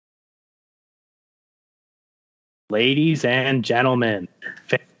Ladies and gentlemen,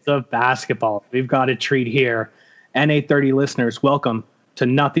 fans of basketball, we've got a treat here. NA30 listeners, welcome to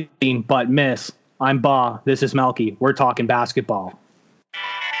Nothing But Miss. I'm Ba. This is Melky. We're talking basketball.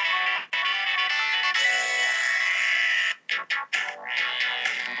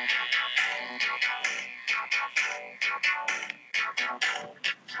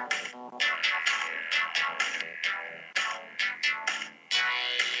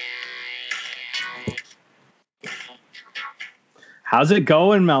 How's it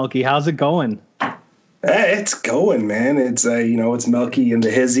going, Melky? How's it going? Hey, it's going, man. It's it's Melky and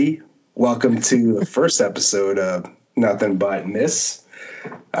the Hizzy. Welcome to the first episode of Nothing But Miss,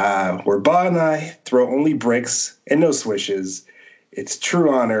 where Ba and I throw only bricks and no swishes. It's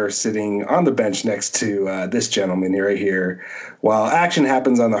true honor sitting on the bench next to this gentleman right here, while action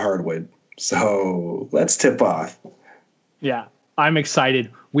happens on the hardwood. So let's tip off. Yeah, I'm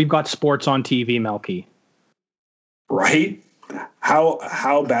excited. We've got sports on TV, Melky. Right?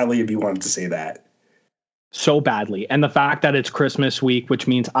 How badly have you wanted to say that? So badly. And the fact that it's Christmas week, which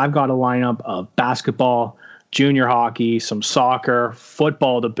means I've got a lineup of basketball, junior hockey, some soccer,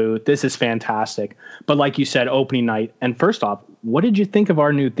 football to boot. This is fantastic. But like you said, opening night. And first off, what did you think of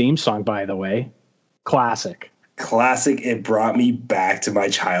our new theme song, by the way? Classic. It brought me back to my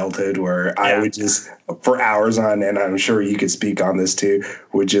childhood where I would just, for hours on, and I'm sure you could speak on this too,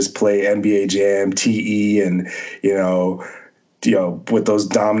 would just play NBA Jam, TE, and, with those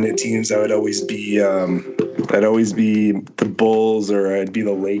dominant teams, I would always be, I'd always be the Bulls, or I'd be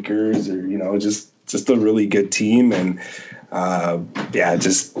the Lakers, or, just a really good team. And,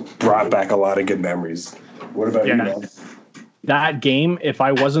 just brought back a lot of good memories. What about you, man? That game, if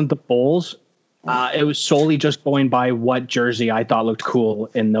I wasn't the Bulls, it was solely just going by what jersey I thought looked cool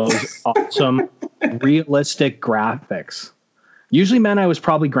in those awesome, realistic graphics. Usually meant I was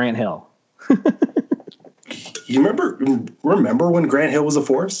probably Grant Hill. You remember when Grant Hill was a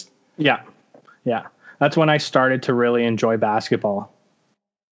force? Yeah. That's when I started to really enjoy basketball.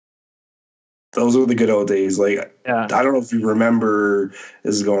 Those were the good old days. I don't know if you remember,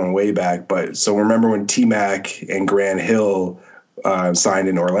 this is going way back, but so remember when T-Mac and Grant Hill signed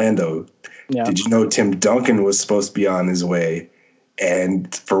in Orlando? Yeah. Did you know Tim Duncan was supposed to be on his way?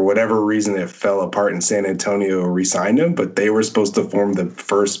 And for whatever reason, it fell apart and San Antonio re-signed him, but they were supposed to form the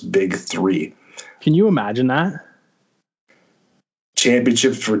first big three. Can you imagine that?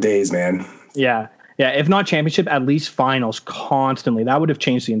 Championships for days, man. Yeah. If not championship, at least finals constantly. That would have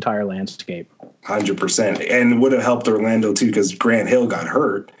changed the entire landscape. 100%. And would have helped Orlando too, because Grant Hill got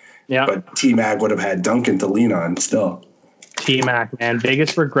hurt. Yeah. But T-Mac would have had Duncan to lean on still. T-Mac, man,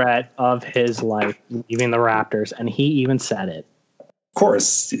 biggest regret of his life, leaving the Raptors, and he even said it. Of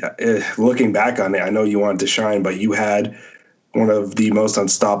course, looking back on it, I know you wanted to shine, but you had one of the most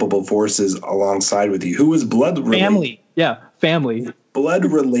unstoppable forces alongside with you, who was blood related. Family. Blood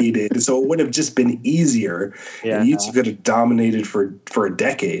related, so it would have just been easier. Yeah. And you two could have dominated for a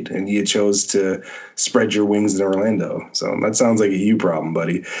decade, and you chose to spread your wings in Orlando. So that sounds like a you problem,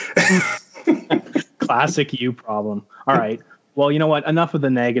 buddy. Classic you problem. All right. Well, you know what? Enough of the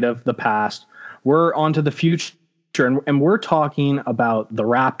negative, the past. We're on to the future, and we're talking about the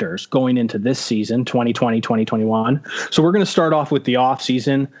Raptors going into this season, 2020, 2021. So we're going to start off with the off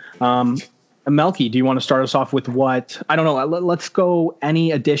season. Melky, do you want to start us off with what? I don't know. Let's go any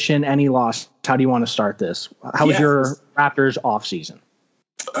addition, any loss. How do you want to start this? How was your Raptors off season?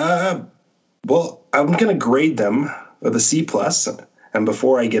 Well, I'm going to grade them with a C+. And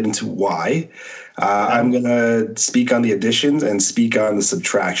before I get into why, I'm going to speak on the additions and speak on the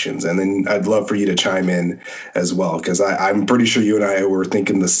subtractions. And then I'd love for you to chime in as well, because I'm pretty sure you and I were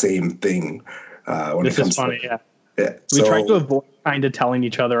thinking the same thing. This is funny, yeah. We tried to avoid kind of telling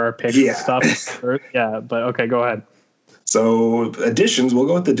each other our picks and stuff. But okay, go ahead. So additions, we'll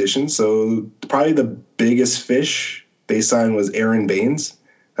go with additions. So probably the biggest fish they signed was Aaron Baines,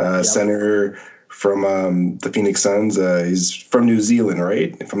 center from the Phoenix Suns. He's from New Zealand,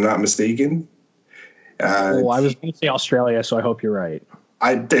 right? If I'm not mistaken. I was going to say Australia, so I hope you're right.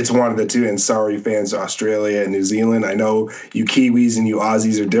 It's one of the two, and sorry, fans of Australia and New Zealand. I know you Kiwis and you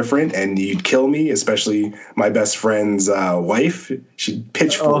Aussies are different, and you'd kill me, especially my best friend's wife. She'd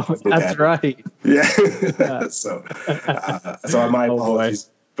pitchfork. Oh, that's right. Yeah. So my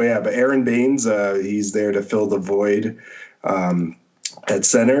apologies. But Aaron Baines, he's there to fill the void at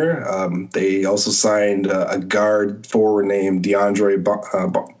center. They also signed a guard forward named DeAndre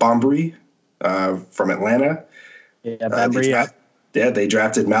Bembry from Atlanta. Yeah, Bembry. They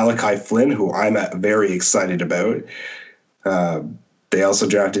drafted Malachi Flynn, who I'm very excited about. They also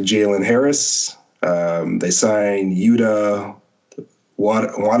drafted Jalen Harris. They signed Yuta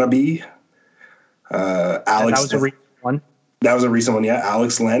Watanabe. Alex. That was a recent one. That was a recent one, yeah.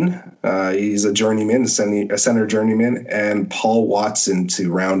 Alex Len, he's a journeyman, a center journeyman, and Paul Watson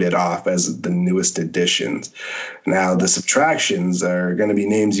to round it off as the newest additions. Now, the subtractions are going to be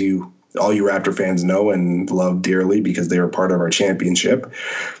names all you Raptor fans know and love dearly because they were part of our championship.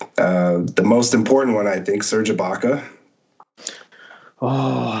 The most important one, I think, Serge Ibaka.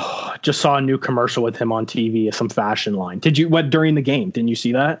 Oh, just saw a new commercial with him on TV, some fashion line. During the game? Didn't you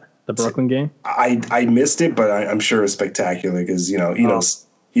see that? The Brooklyn game? I missed it, but I'm sure it's spectacular because you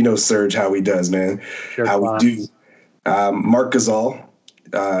know Serge how he does, man. Sure, how we do. Marc Gasol,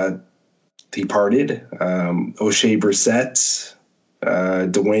 he parted. O'Shea Brissett,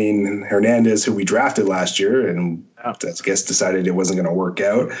 Dwayne Hernandez, who we drafted last year, and I guess decided it wasn't going to work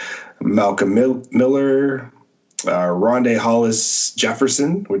out. Malcolm Miller, Rondé Hollis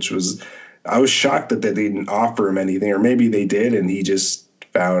Jefferson, I was shocked that they didn't offer him anything, or maybe they did, and he just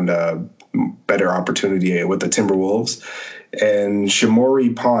found a better opportunity with the Timberwolves. And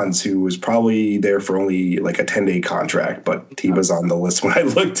Shamori Pons, who was probably there for only like a 10-day contract, but he was on the list when I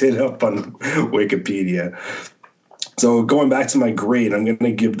looked it up on Wikipedia. So going back to my grade, I'm going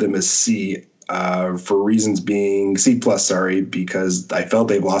to give them a C for reasons being C+, because I felt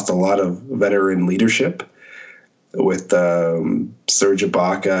they've lost a lot of veteran leadership with Serge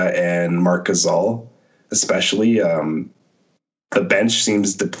Ibaka and Marc Gasol, especially. The bench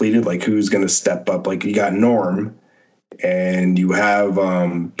seems depleted. Like, who's going to step up? Like, you got Norm and you have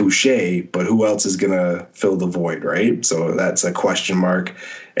Boucher, but who else is going to fill the void, right? So that's a question mark.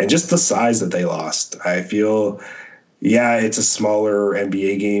 And just the size that they lost. I feel, it's a smaller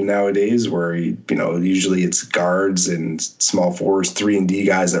NBA game nowadays where, usually it's guards and small forwards, 3-and-D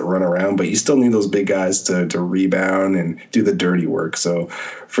guys that run around, but you still need those big guys to rebound and do the dirty work. So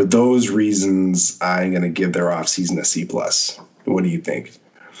for those reasons, I'm going to give their offseason a C+. What do you think?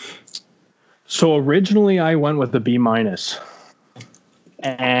 So originally I went with a B-,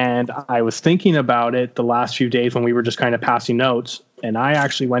 and I was thinking about it the last few days when we were just kind of passing notes, and I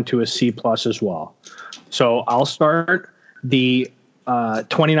actually went to a C+ as well. So I'll start the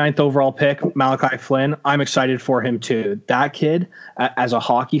 29th overall pick, Malachi Flynn. I'm excited for him too. That kid, as a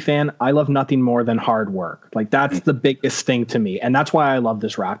hockey fan, I love nothing more than hard work. Like, that's the biggest thing to me. And that's why I love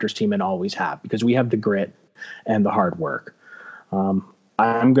this Raptors team and always have, because we have the grit and the hard work.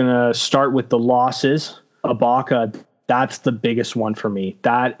 I'm going to start with the losses. Ibaka, that's the biggest one for me.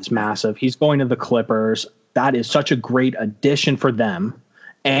 That is massive. He's going to the Clippers. That is such a great addition for them.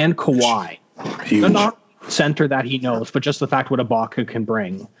 And Kawhi. Huge. Not center that he knows, but just the fact what Ibaka can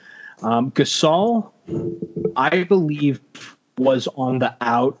bring. Gasol, I believe, was on the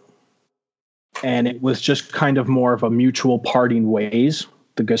out, and it was just kind of more of a mutual parting ways,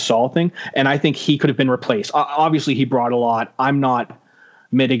 the Gasol thing. And I think he could have been replaced. Obviously, he brought a lot. I'm not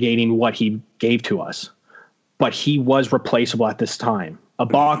mitigating what he gave to us, but he was replaceable at this time.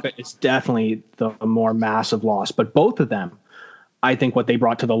 Ibaka is definitely the more massive loss, but both of them, I think what they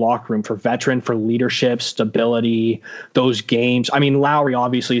brought to the locker room for leadership, stability, those games. I mean, Lowry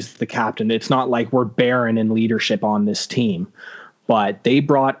obviously is the captain. It's not like we're barren in leadership on this team, but they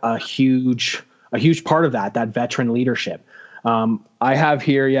brought a huge part of that veteran leadership. I have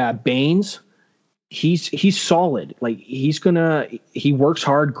here, Baines. He's solid. Like, he works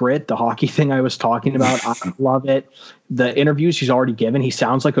hard, grit, the hockey thing I was talking about. I love it. The interviews he's already given, he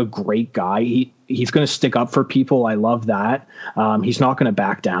sounds like a great guy. He's going to stick up for people. I love that. He's not going to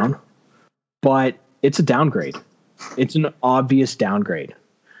back down, but it's a downgrade. It's an obvious downgrade.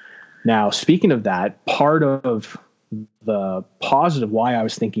 Now, speaking of that, part of the positive why I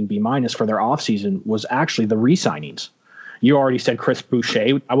was thinking B- for their offseason was actually the re-signings. You already said Chris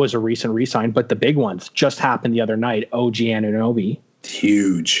Boucher. That was a recent re-sign, but the big ones just happened the other night. OG Anunoby.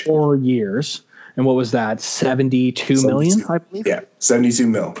 Huge. 4 years. And what was that? 72 million, I believe? Yeah, 72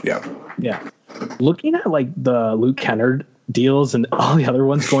 mil. Yeah. Yeah. Looking at like the Luke Kennard deals and all the other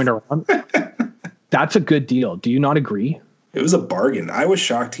ones going around, that's a good deal. Do you not agree? It was a bargain. I was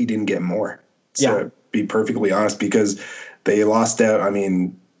shocked he didn't get more, to be perfectly honest, because they lost out. I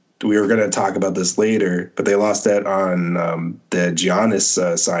mean, we were going to talk about this later, but they lost out on the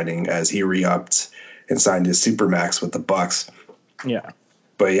Giannis signing as he re-upped and signed his supermax with the Bucks. Yeah.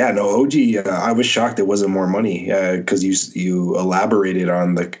 But yeah, no, OG, I was shocked it wasn't more money because you elaborated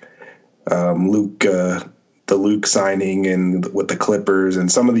on the Luke signing and with the Clippers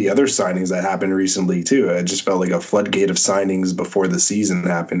and some of the other signings that happened recently too. It just felt like a floodgate of signings before the season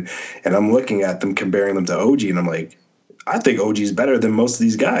happened. And I'm looking at them, comparing them to OG, and I'm like, I think OG's better than most of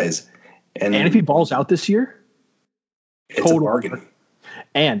these guys. And if he balls out this year, it's a bargain.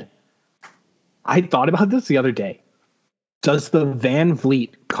 And I thought about this the other day. Does the Van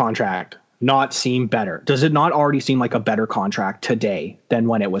Vliet contract not seem better? Does it not already seem like a better contract today than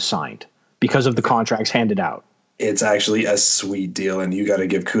when it was signed because of the contracts handed out? It's actually a sweet deal, and you got to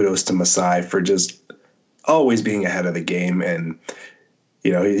give kudos to Masai for just always being ahead of the game. And,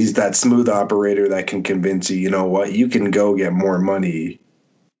 you know, he's that smooth operator that can convince you, you know what, you can go get more money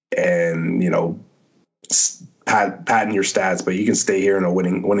and, you know, patent your stats, but you can stay here in a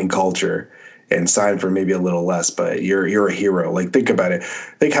winning culture and sign for maybe a little less, but you're a hero. Like, think about it.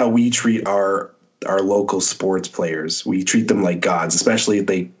 Think how we treat our local sports players. We treat them like gods, especially if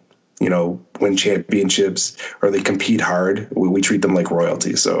they, you know, win championships or they compete hard. We treat them like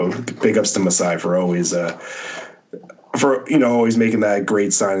royalty. So big ups to Masai for always always making that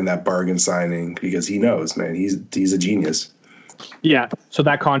great signing, that bargain signing, because he knows, man, he's a genius. Yeah. So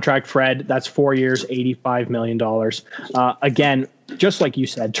that contract, Fred, that's 4 years, $85 million. Again, just like you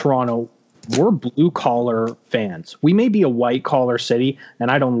said, Toronto, we're blue collar fans. We may be a white collar city,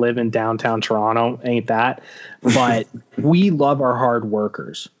 and I don't live in downtown Toronto, ain't that? But we love our hard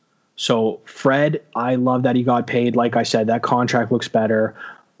workers. So Fred, I love that he got paid. Like I said, that contract looks better.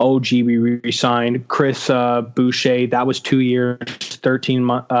 OG, we re-signed. Chris Boucher, that was 2 years,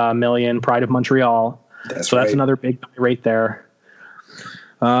 $13 million. Pride of Montreal. That's another big right there.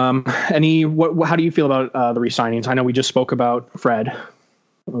 How do you feel about the re-signings? I know we just spoke about Fred.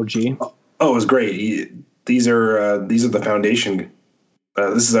 OG. Oh, it was great. These are the foundation.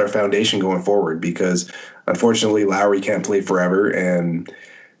 This is our foundation going forward, because unfortunately Lowry can't play forever, and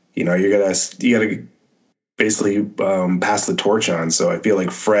you know, you gotta basically pass the torch on. So I feel like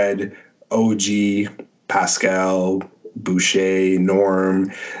Fred, OG, Pascal, Boucher,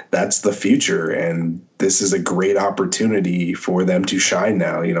 Norm, that's the future, and this is a great opportunity for them to shine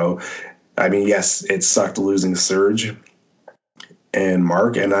now. You know, I mean, yes, it sucked losing Serge and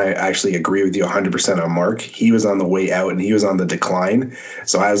Mark, and I actually agree with you 100% on Mark. He was on the way out and he was on the decline,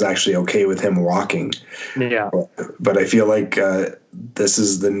 so I was actually okay with him walking. Yeah. But I feel like this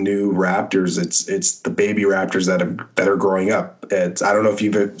is the new Raptors. It's the baby Raptors that are growing up. I don't know if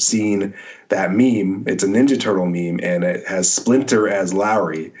you've seen that meme. It's a Ninja Turtle meme, and it has Splinter as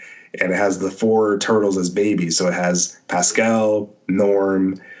Lowry, and it has the 4 turtles as babies. So it has Pascal,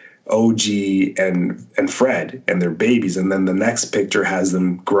 Norm, OG, and Fred, and they're babies, and then the next picture has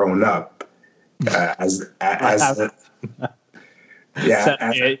them growing up you got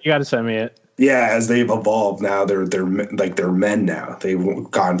to send me it. Yeah, as they've evolved now, they're men now.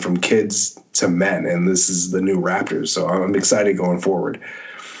 They've gone from kids to men, and this is the new Raptors. So I'm excited going forward.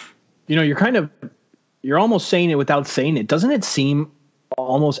 You know, you're almost saying it without saying it. Doesn't it seem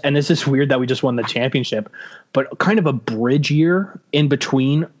almost, and this is weird that we just won the championship, but kind of a bridge year in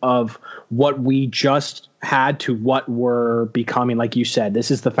between of what we just had to what we're becoming? Like you said, this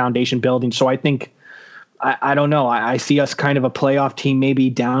is the foundation building. So I think, I don't know. I see us kind of a playoff team, maybe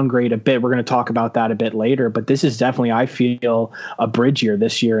downgrade a bit. We're going to talk about that a bit later, but this is definitely, I feel, a bridge year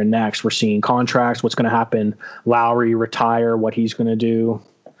this year and next. We're seeing contracts, what's going to happen, Lowry retire, what he's going to do.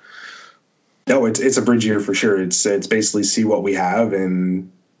 No, it's a bridge year for sure. It's basically see what we have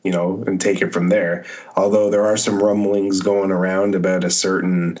and, you know, and take it from there. Although there are some rumblings going around about a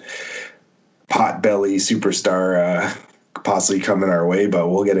certain potbelly superstar possibly coming our way, but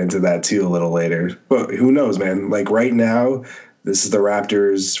we'll get into that too a little later. But who knows, man? Like right now, this is the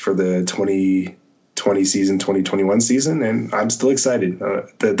Raptors for the 2020 season, 2021 season, and I'm still excited.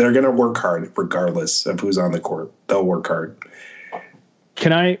 They're going to work hard regardless of who's on the court. They'll work hard.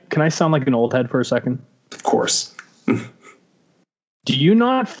 Can I sound like an old head for a second? Of course. Do you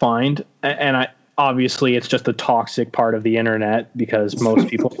not find, and obviously it's just a toxic part of the internet because most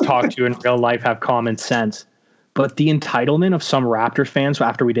people talk to you in real life have common sense, but the entitlement of some Raptor fans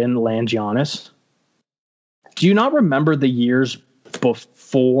after we didn't land Giannis? Do you not remember the years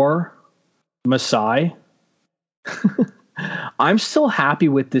before Masai? I'm still happy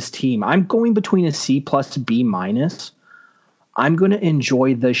with this team. I'm going between a C+ B-. I'm going to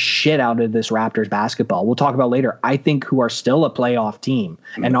enjoy the shit out of this Raptors basketball. We'll talk about later. I think who are still a playoff team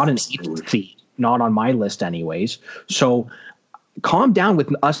and not an 8th seed, not on my list anyways. So calm down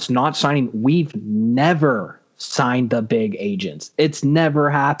with us not signing. We've never signed the big agents. It's never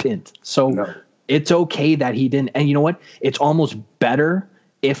happened. So It's okay that he didn't. And you know what? It's almost better,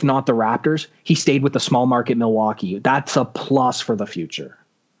 if not the Raptors, he stayed with the small market Milwaukee. That's a plus for the future.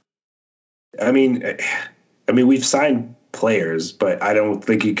 I mean, we've signed players, but I don't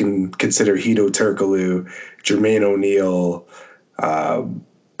think you can consider Hedo Turkoglu, Jermaine O'Neal,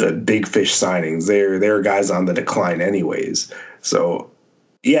 the big fish signings. They're guys on the decline anyways. So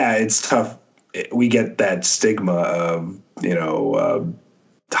yeah, it's tough. We get that stigma of, you know,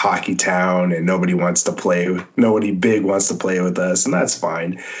 hockey town and nobody big wants to play with us, and that's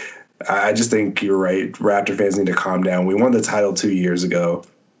fine. I just think you're right. Raptor fans need to calm down. We won the title 2 years ago.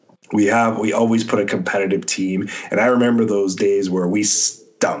 We always put a competitive team, and I remember those days where we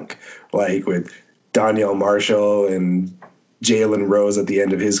stunk, like with Danielle Marshall and Jalen Rose at the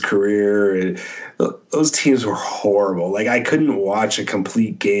end of his career. Those teams were horrible. Like, I couldn't watch a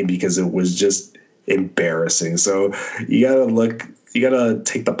complete game because it was just embarrassing. So you gotta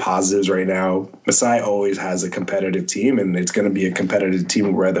take the positives right now. Masai always has a competitive team, and it's going to be a competitive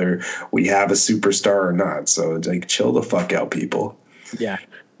team whether we have a superstar or not. So like, chill the fuck out, people. Yeah.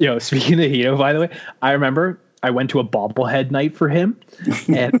 Speaking of Hito, by the way, I remember I went to a bobblehead night for him,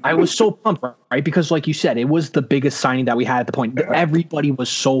 and I was so pumped, right? Because like you said, it was the biggest signing that we had at the point. Everybody was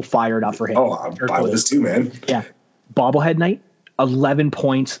so fired up for him. Oh, I was too, man. Yeah. Bobblehead night, 11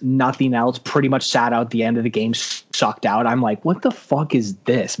 points, nothing else, pretty much sat out the end of the game, sucked out. I'm like, what the fuck is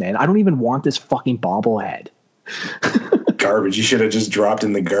this, man? I don't even want this fucking bobblehead. Garbage. You should have just dropped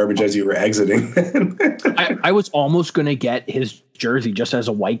in the garbage as you were exiting. I was almost going to get his jersey just as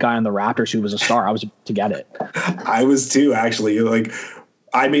a white guy on the Raptors who was a star. I was to get it. I was too, actually. Like,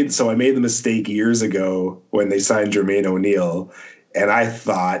 I made the mistake years ago when they signed Jermaine O'Neal, and I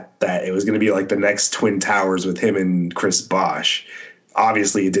thought that it was going to be like the next Twin Towers with him and Chris Bosh.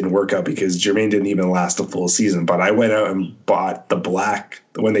 Obviously, it didn't work out because Jermaine didn't even last a full season. But I went out and bought the black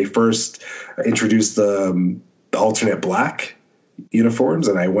when they first introduced the alternate black uniforms,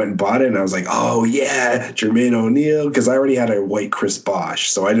 and I went and bought it, and I was like, oh yeah, Jermaine O'Neal, because I already had a white Chris Bosh,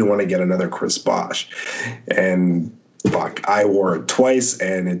 so I didn't want to get another Chris Bosh. And fuck, I wore it twice,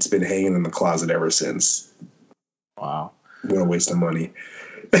 and it's been hanging in the closet ever since. Wow. What a waste of money.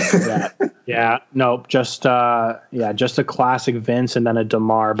 Just a classic Vince and then a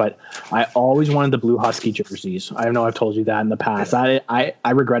DeMar, but I always wanted the blue Husky jerseys. I know I've told you that in the past. I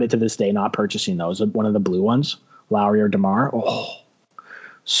regret it to this day not purchasing those. One of the blue ones, Lowry or DeMar. Oh,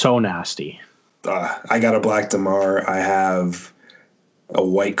 so nasty. I got a black DeMar. I have a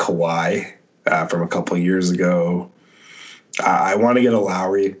white Kawhi from a couple of years ago. I want to get a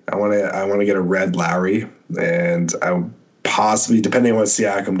Lowry. I want to get a red Lowry, and I possibly, depending on what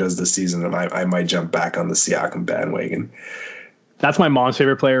Siakam does this season, I might jump back on the Siakam bandwagon. That's my mom's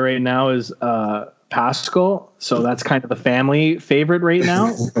favorite player right now is Pascal. So that's kind of the family favorite right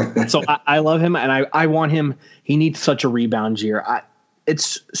now. So I love him, and I want him. He needs such a rebound year.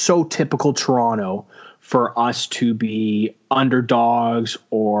 It's so typical Toronto for us to be underdogs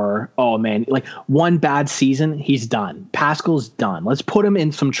or, oh man, like one bad season, he's done. Pascal's done. Let's put him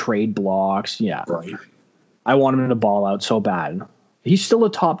in some trade blocks. Yeah. Right. I want him to ball out so bad. He's still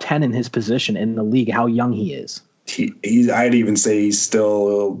a top 10 in his position in the league, how young he is. I'd even say he's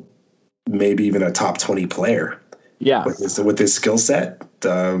still maybe even a top 20 player. Yeah. With his skill set.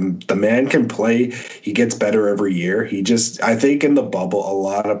 The man can play. He gets better every year. I think in the bubble, a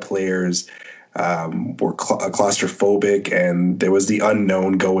lot of players were claustrophobic, and there was the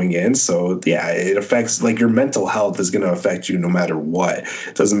unknown going in. So yeah, it affects, like, your mental health is going to affect you no matter what.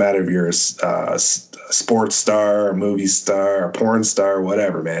 It doesn't matter if you're a sports star, a movie star, a porn star,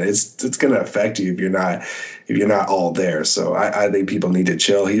 whatever, man. It's going to affect you if you're not all there. So I think people need to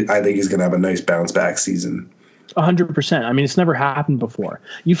chill. I think he's going to have a nice bounce back season. 100%. I mean, it's never happened before.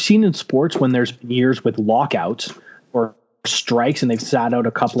 You've seen in sports when there's been years with lockouts or strikes and they've sat out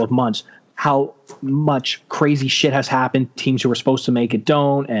a couple of months, how much crazy shit has happened. Teams who were supposed to make it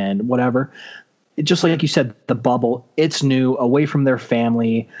don't, and whatever. Just like you said, the bubble, it's new, away from their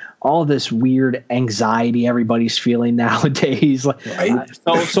family, all this weird anxiety everybody's feeling nowadays. Right.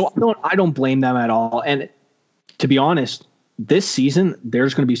 So I don't blame them at all. And to be honest, this season,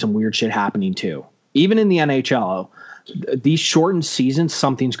 there's going to be some weird shit happening too. Even in the NHL, these shortened seasons,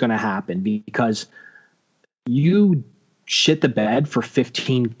 something's going to happen because you shit the bed for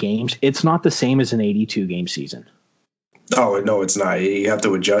 15 games. It's not the same as an 82 game season. Oh, no, it's not. You have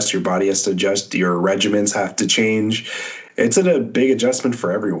to adjust. Your body has to adjust. Your regimens have to change. It's a big adjustment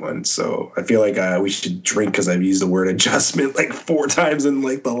for everyone. So I feel like we should drink because I've used the word adjustment like 4 times in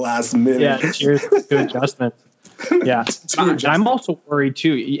like the last minute. Yeah, cheers to adjustment. Yeah. I'm also worried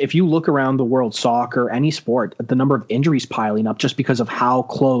too. If you look around the world, soccer, any sport, the number of injuries piling up just because of how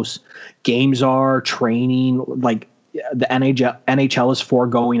close games are, training, like the NHL is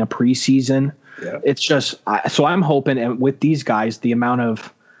foregoing a preseason. Yeah. It's just, so I'm hoping, and with these guys, the amount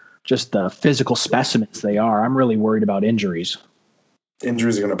of just the physical specimens they are, I'm really worried about injuries.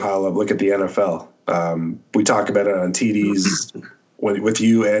 Injuries are going to pile up. Look at the NFL. We talk about it on TDs with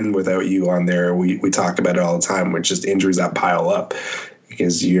you and without you on there. We talk about it all the time with just injuries that pile up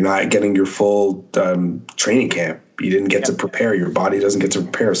because you're not getting your full training camp. You didn't get to prepare. Your body doesn't get to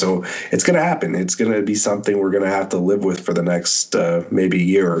prepare. So it's going to happen. It's going to be something we're going to have to live with for the next maybe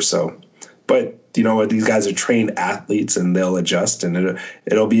year or so. But you know what? These guys are trained athletes, and they'll adjust, and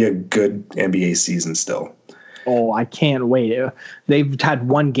it'll be a good NBA season still. Oh, I can't wait. They've had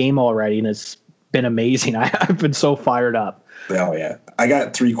one game already, and it's been amazing. I've been so fired up. Oh, yeah. I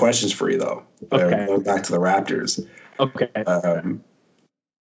got 3 questions for you, though. Okay. Going back to the Raptors. Okay.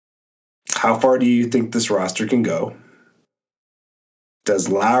 How far do you think this roster can go? Does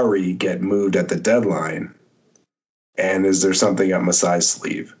Lowry get moved at the deadline? And is there something up Masai's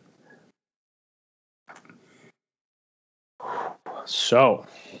sleeve? So,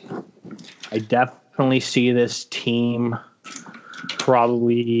 I definitely see this team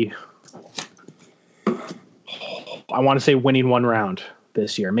probably, I want to say winning one round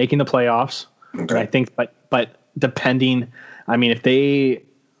this year, making the playoffs. Okay. I think, but depending, I mean,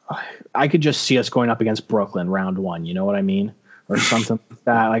 I could just see us going up against Brooklyn round 1, you know what I mean? Or something like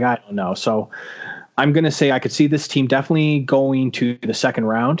that. Like, I don't know. So I'm going to say I could see this team definitely going to the second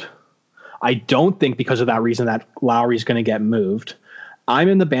round. I don't think because of that reason that Lowry's going to get moved. I'm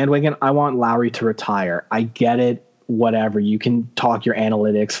in the bandwagon. I want Lowry to retire. I get it. Whatever. You can talk your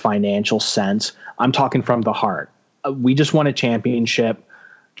analytics, financial sense. I'm talking from the heart. We just won a championship.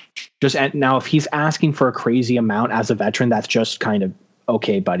 Now, if he's asking for a crazy amount as a veteran, that's just kind of,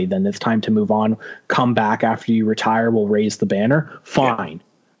 okay, buddy, then it's time to move on. Come back after you retire. We'll raise the banner. Fine. Yeah.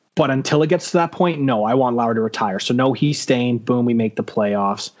 But until it gets to that point, no, I want Lowry to retire. So no, he's staying. Boom, we make the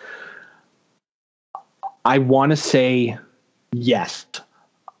playoffs. I want to say yes.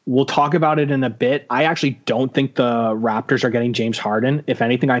 We'll talk about it in a bit. I actually don't think the Raptors are getting James Harden. If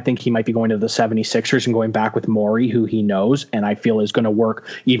anything, I think he might be going to the 76ers and going back with Morey, who he knows, and I feel is going to work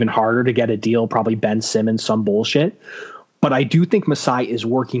even harder to get a deal, probably Ben Simmons, some bullshit. But I do think Masai is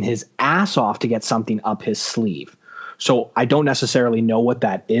working his ass off to get something up his sleeve. So I don't necessarily know what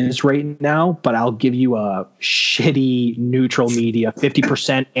that is right now, but I'll give you a shitty neutral media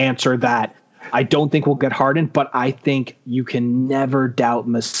 50% answer that I don't think we'll get Harden, but I think you can never doubt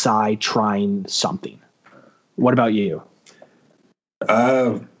Masai trying something. What about you?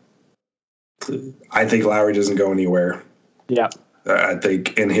 I think Lowry doesn't go anywhere. Yeah. I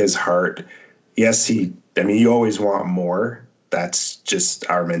think in his heart, yes, you always want more. That's just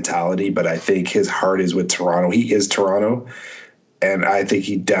our mentality. But I think his heart is with Toronto. He is Toronto. And I think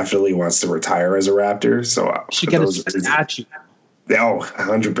he definitely wants to retire as a Raptor. So should get a statue. Oh,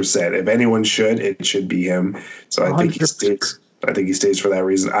 100%. If anyone should, it should be him. So I think he stays. I think he stays for that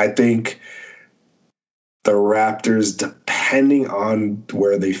reason. I think the Raptors, depending on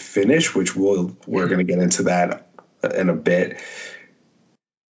where they finish, which we're going to get into that in a bit.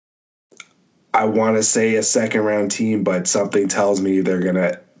 I want to say a second round team, but something tells me they're going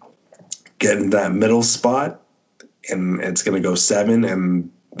to get in that middle spot, and it's going to go 7,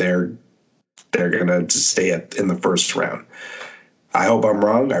 and they're going to just stay in the first round. I hope I'm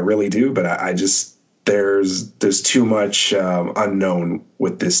wrong. I really do, but I just there's too much unknown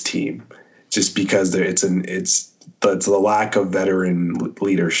with this team, just because it's the lack of veteran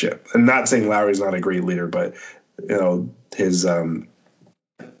leadership. I'm not saying Lowry's not a great leader, but his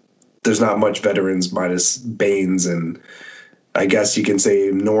there's not much veterans minus Baines, and I guess you can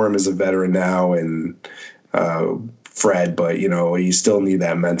say Norm is a veteran now, and Fred, but you still need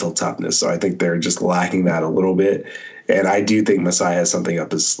that mental toughness. So I think they're just lacking that a little bit. And I do think Masai has something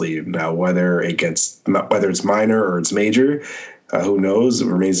up his sleeve. Now, whether it's minor or it's major, who knows? It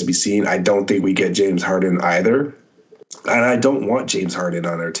remains to be seen. I don't think we get James Harden either. And I don't want James Harden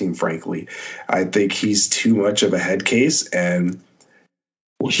on our team, frankly. I think he's too much of a head case. And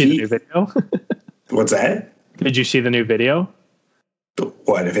you see the new video? What's that? Did you see the new video?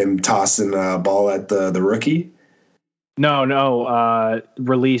 What, of him tossing a ball at the rookie? No.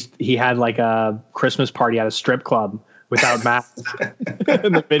 Released. He had like a Christmas party at a strip club without masks.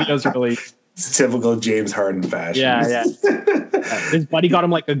 And the video's released. It's typical James Harden fashion. Yeah. His buddy got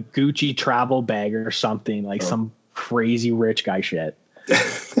him like a Gucci travel bag or something, like some crazy rich guy shit.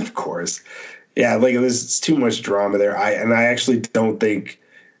 Of course. Yeah, like there's too much drama there. I actually don't think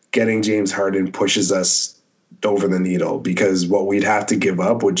getting James Harden pushes us over the needle, because what we'd have to give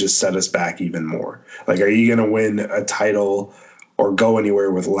up would just set us back even more. Like, are you going to win a title or go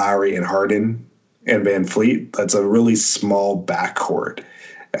anywhere with Lowry and Harden and Van Fleet? That's a really small backcourt.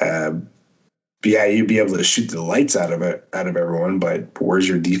 Yeah, you'd be able to shoot the lights out of everyone, but where's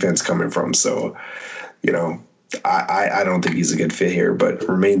your defense coming from? So, I don't think he's a good fit here, but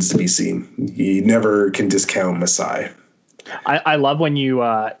remains to be seen. You never can discount Masai. I love when you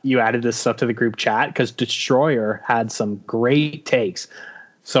added this stuff to the group chat, because Destroyer had some great takes.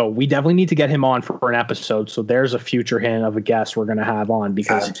 So we definitely need to get him on for an episode. So there's a future hint of a guest we're going to have on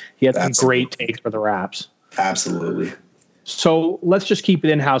because he has some great takes for the Raps. Absolutely. So let's just keep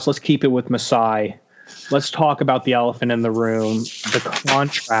it in-house. Let's keep it with Masai. Let's talk about the elephant in the room, the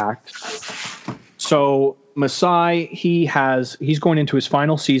contract. So Masai, he's going into his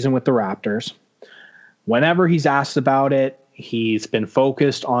final season with the Raptors. Whenever he's asked about it, he's been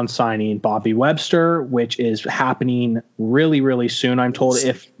focused on signing Bobby Webster, which is happening really, really soon, I'm told,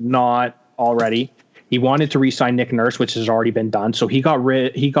 if not already. He wanted to re-sign Nick Nurse, which has already been done. So he got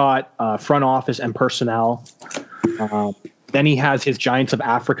front office and personnel. Then he has his Giants of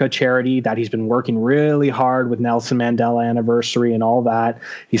Africa charity that he's been working really hard with Nelson Mandela anniversary and all that.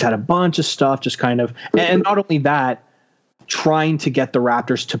 He's had a bunch of stuff just kind of, and not only that, trying to get the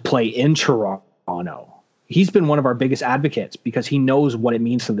Raptors to play in Toronto. He's been one of our biggest advocates because he knows what it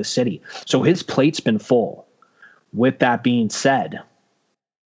means to the city. So his plate's been full. With that being said,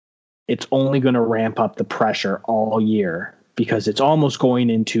 it's only going to ramp up the pressure all year because it's almost going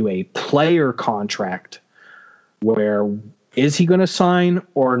into a player contract where is he going to sign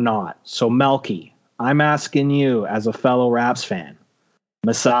or not? So Melky, I'm asking you as a fellow Raps fan,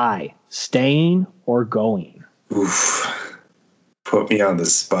 Masai, staying or going? Oof. Put me on the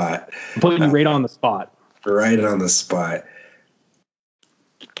spot. I'm putting you right on the spot. Right on the spot.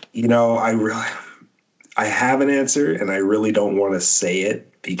 You know, I have an answer and I really don't want to say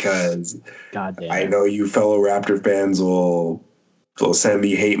it because I know you fellow Raptor fans will send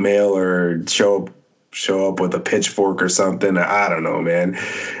me hate mail or show up with a pitchfork or something. I don't know, man.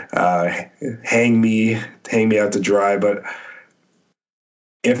 Hang me out to dry. But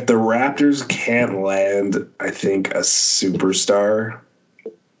if the Raptors can't land, I think a superstar,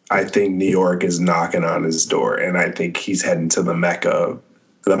 I think New York is knocking on his door, and I think he's heading to the mecca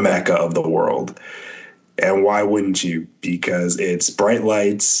of the world. And why wouldn't you? Because it's bright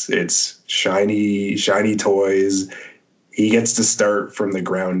lights, it's shiny toys. He gets to start from the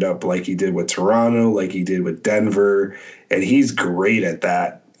ground up like he did with Toronto, like he did with Denver, and he's great at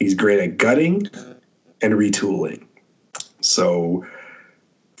that. He's great at gutting and retooling. So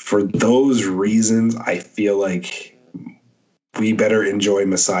for those reasons, I feel like we better enjoy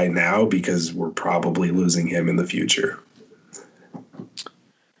Masai now because we're probably losing him in the future.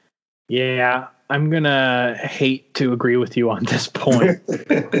 Yeah, I'm going to hate to agree with you on this point.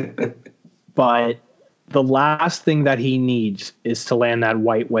 But the last thing that he needs is to land that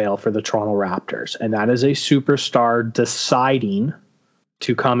white whale for the Toronto Raptors. And that is a superstar deciding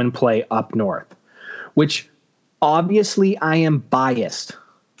to come and play up north, which obviously I am biased.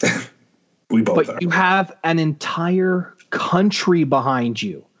 We both are. But you have an entire country behind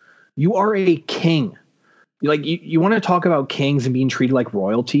you. You are a king. Like you want to talk about kings and being treated like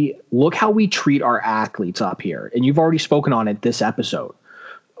royalty. Look how we treat our athletes up here. And you've already spoken on it this episode.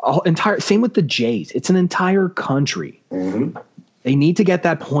 Same with the Jays. It's an entire country. Mm-hmm. They need to get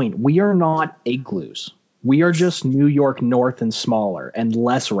that point. We are not igloos. We are just New York North and smaller and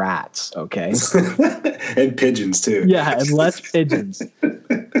less rats. Okay. And pigeons too. Yeah. And less pigeons.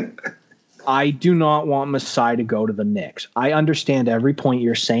 I do not want Masai to go to the Knicks. I understand every point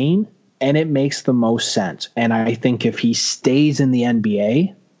you're saying, and it makes the most sense. And I think if he stays in the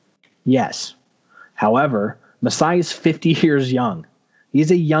NBA, yes. However, Masai is 50 years young.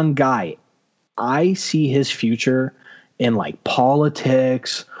 He's a young guy. I see his future in like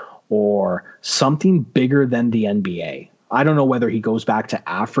politics or something bigger than the NBA. I don't know whether he goes back to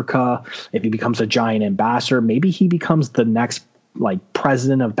Africa, if he becomes a Giant ambassador. Maybe he becomes the next like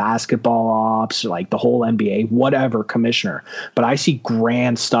president of basketball ops, like the whole NBA, whatever, commissioner. But I see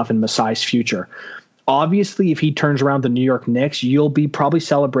grand stuff in Masai's future. Obviously, if he turns around the New York Knicks, you'll be probably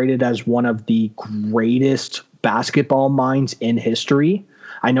celebrated as one of the greatest basketball minds in history.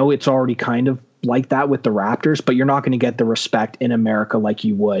 I know it's already kind of like that with the Raptors, but you're not going to get the respect in America like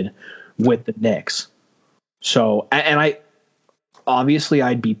you would with the Knicks. So, and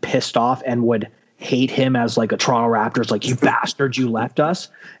I'd be pissed off and would hate him as like a Toronto Raptors, like, you bastard, you left us.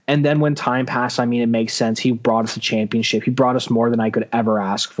 And then when time passed, I mean, it makes sense. He brought us a championship. He brought us more than I could ever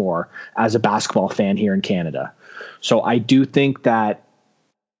ask for as a basketball fan here in Canada. So I do think that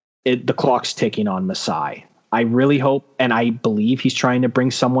the clock's ticking on Masai. I really hope and I believe he's trying to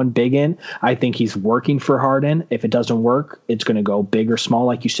bring someone big in. I think he's working for Harden. If it doesn't work, it's going to go big or small,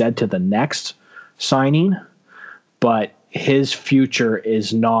 like you said, to the next signing. But his future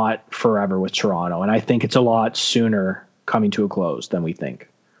is not forever with Toronto. And I think it's a lot sooner coming to a close than we think.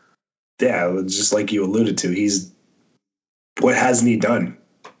 Yeah, just like you alluded to, what hasn't he done?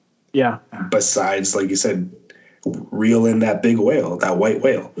 Yeah. Besides, like you said, reel in that big whale, that white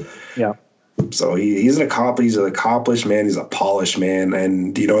whale. Yeah. So he's an accomplished man. He's a polished man,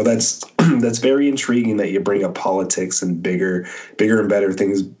 and that's that's very intriguing that you bring up politics and bigger and better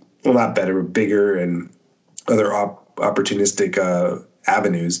things. Well, not better, but bigger and other opportunistic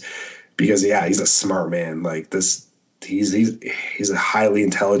avenues. Because he's a smart man. Like this, he's a highly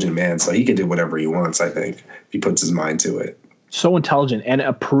intelligent man, so he can do whatever he wants. I think if he puts his mind to it. So intelligent and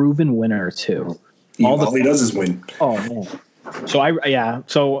a proven winner too. All he does is win. Oh man.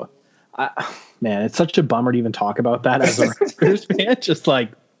 So man, it's such a bummer to even talk about that as a Raptors fan. Just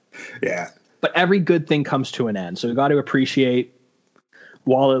like, yeah. But every good thing comes to an end, so we got to appreciate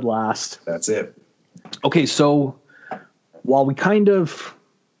while it lasts. That's it. Okay, so while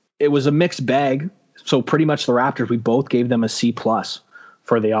it was a mixed bag. So pretty much the Raptors, we both gave them a C+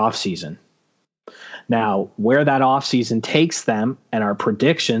 for the offseason. Now, where that offseason takes them and our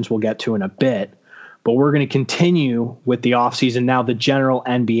predictions we'll get to in a bit, but we're going to continue with the offseason now, the general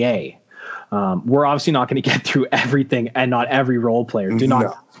NBA. We're obviously not going to get through everything and not every role player. Do not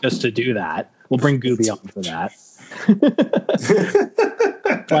ask us to do that. We'll bring Gooby on for that.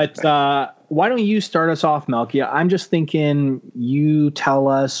 But why don't you start us off, Melky? I'm just thinking you tell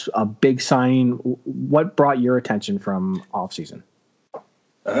us a big signing. What brought your attention from offseason?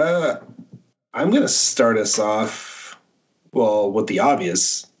 I'm going to start us off, with the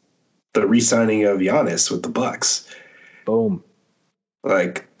obvious, the re-signing of Giannis with the Bucks. Boom.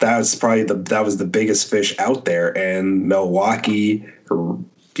 Like that was the biggest fish out there, and Milwaukee,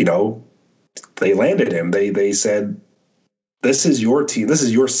 they landed him. They said, this is your team. This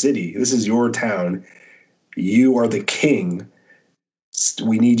is your city. This is your town. You are the king.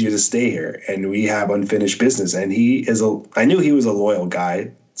 We need you to stay here. And we have unfinished business. And I knew he was a loyal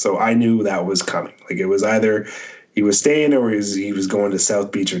guy. So I knew that was coming. Like it was either he was staying or he was going to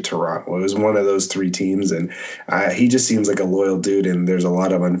South Beach or Toronto. It was one of those three teams. And he just seems like a loyal dude. And there's a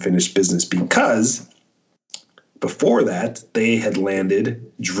lot of unfinished business because before that, they had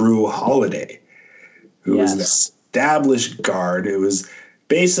landed Drew Holiday, who was an established guard. It was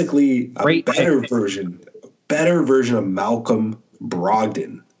basically a better version of Malcolm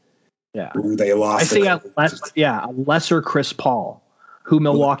Brogdon. Yeah, who they lost. I think a lesser Chris Paul, who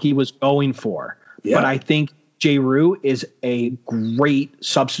Milwaukee was going for. Yeah. But I think J. Rue is a great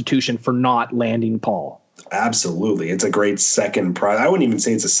substitution for not landing Paul. Absolutely, it's a great second prize. I wouldn't even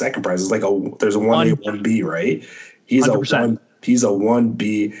say it's a second prize. It's like there's a 1A, 1B, right? He's 100%. He's a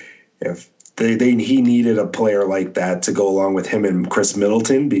 1B. If he needed a player like that to go along with him and Chris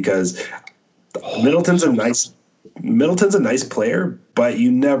Middleton, because Middleton's a nice player, but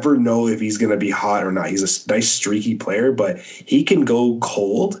you never know if he's going to be hot or not. He's a nice streaky player, but he can go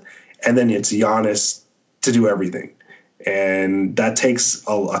cold, and then it's Giannis to do everything. And that takes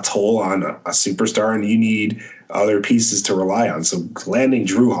a toll on a superstar, and you need other pieces to rely on. So landing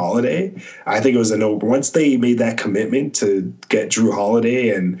Drew Holiday, I think it was once they made that commitment to get Drew Holiday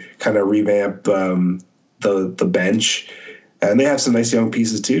and kind of revamp the bench, and they have some nice young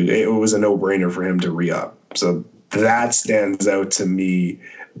pieces too, it was a no-brainer for him to re-up. So that stands out to me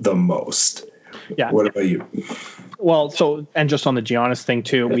the most. Yeah. What about you? Well, and just on the Giannis thing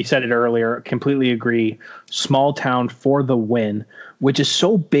too, we said it earlier, completely agree. Small town for the win, which is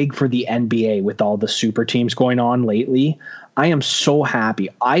so big for the NBA with all the super teams going on lately. I am so happy.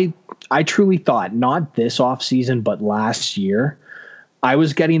 I truly thought, not this offseason, but last year, I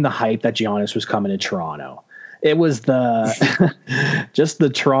was getting the hype that Giannis was coming to Toronto. It was just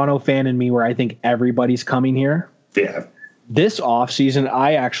the Toronto fan in me where I think everybody's coming here. Yeah. This offseason,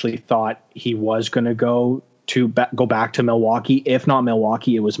 I actually thought he was going to go back to Milwaukee. If not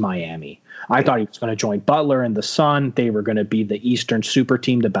Milwaukee, it was Miami. I thought he was going to join Butler and the Sun. They were going to be the Eastern super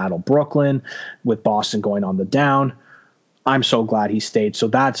team to battle Brooklyn, with Boston going on the down. I'm so glad he stayed. So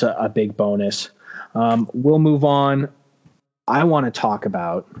that's a big bonus. We'll move on. I want to talk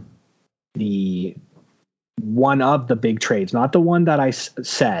about one of the big trades, not the one that I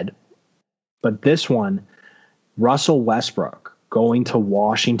said, but this one, Russell Westbrook going to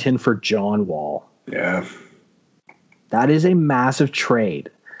Washington for John Wall. Yeah. That is a massive trade.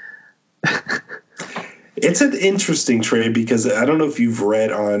 It's an interesting trade because I don't know if you've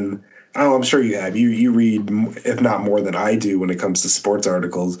read on, I'm sure you have. You read, if not more than I do when it comes to sports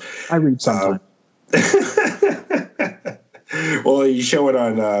articles. I read sometimes. Well, you show it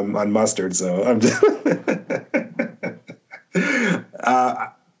on Mustard, so I'm just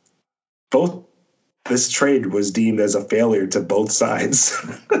both. This trade was deemed as a failure to both sides.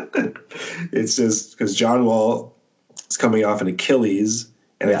 It's just because John Wall is coming off an Achilles,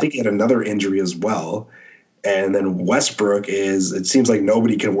 and I think he had another injury as well. And then Westbrook it seems like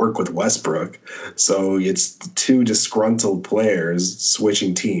nobody can work with Westbrook. So it's two disgruntled players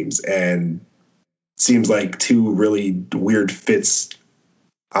switching teams. And seems like two really weird fits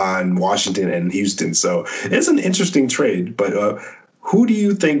on Washington and Houston. So it's an interesting trade. But who do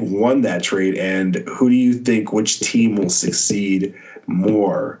you think won that trade, and who do you think which team will succeed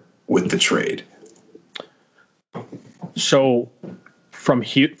more with the trade? So from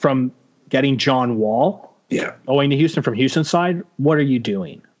getting John Wall, going to Houston from Houston's side, what are you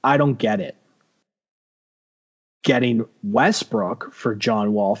doing? I don't get it. Getting Westbrook for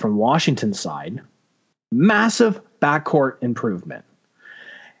John Wall from Washington's side, massive backcourt improvement.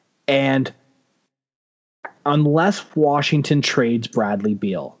 And unless Washington trades Bradley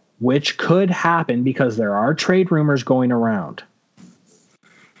Beal, which could happen because there are trade rumors going around,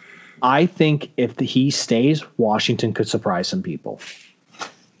 I think if he stays, Washington could surprise some people.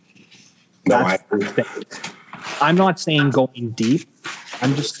 No, I agree. I'm not saying going deep.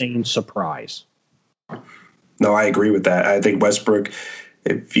 I'm just saying surprise. No, I agree with that. I think Westbrook,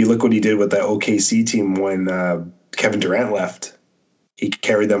 if you look what he did with that OKC team when Kevin Durant left, he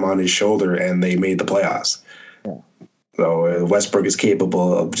carried them on his shoulder and they made the playoffs. Yeah. So Westbrook is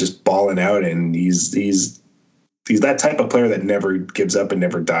capable of just balling out, and he's that type of player that never gives up and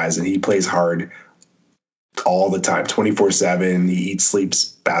never dies, and he plays hard all the time, 24/7. He eats, sleeps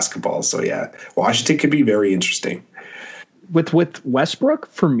basketball. So yeah, Washington could be very interesting. With Westbrook,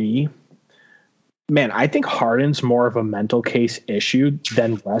 for me, man, I think Harden's more of a mental case issue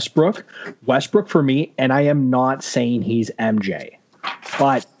than Westbrook. Westbrook for me, and I am not saying he's MJ,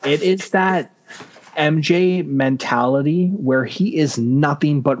 but it is that MJ mentality where he is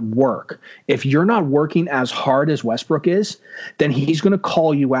nothing but work. If you're not working as hard as Westbrook is, then he's going to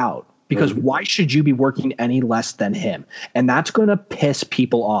call you out, because why should you be working any less than him? And that's going to piss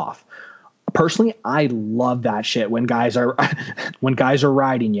people off. Personally, I love that shit when guys are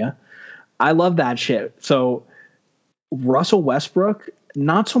riding you. I love that shit. So Russell Westbrook,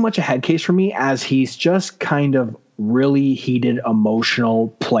 not so much a head case for me as he's just kind of really heated, emotional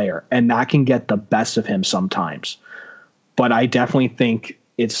player, and that can get the best of him sometimes. But I definitely think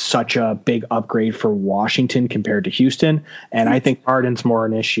it's such a big upgrade for Washington compared to Houston, and I think Harden's more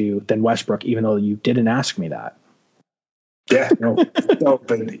an issue than Westbrook, even though you didn't ask me that. Yeah, no,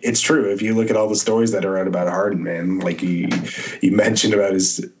 but it's true. If you look at all the stories that are out about Harden, man, like he mentioned about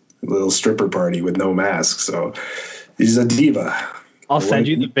his little stripper party with no mask, so he's a diva. I'll send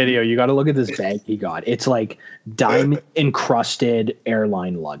you the video. You got to look at this bag he got. It's like diamond encrusted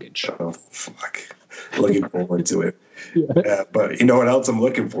airline luggage. Oh, fuck. Looking forward to it. Yeah, but you know what else I'm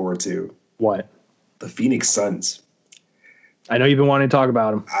looking forward to? What? The Phoenix Suns. I know you've been wanting to talk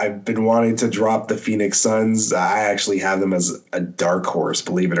about them. I've been wanting to drop the Phoenix Suns. I actually have them as a dark horse,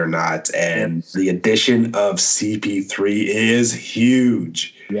 believe it or not. And the addition of CP3 is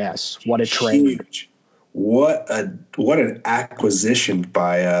huge. Yes. What a trade. Huge. What an acquisition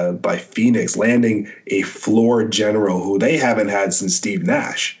by Phoenix, landing a floor general who they haven't had since Steve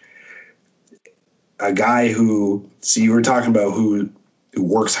Nash. A guy who, see, you were talking about who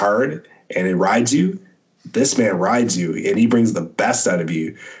works hard and it rides you. This man rides you, and he brings the best out of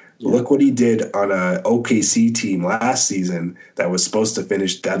you. Look what he did on a OKC team last season that was supposed to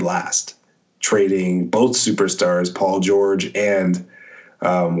finish dead last, trading both superstars, Paul George and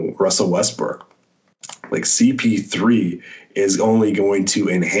Russell Westbrook. Like, CP3 is only going to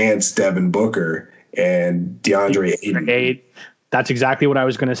enhance Devin Booker and DeAndre Ayton. That's exactly what I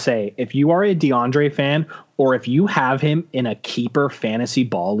was going to say. If you are a DeAndre fan, or if you have him in a keeper fantasy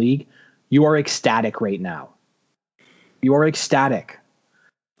ball league, you are ecstatic right now. You are ecstatic.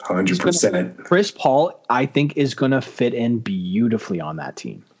 100%. Chris Paul, I think, is going to fit in beautifully on that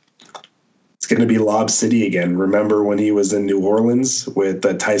team. It's going to be Lob City again. Remember when he was in New Orleans with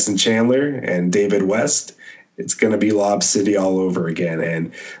Tyson Chandler and David West? It's going to be Lob City all over again.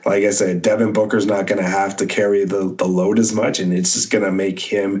 And like I said, Devin Booker's not going to have to carry the load as much, and it's just going to make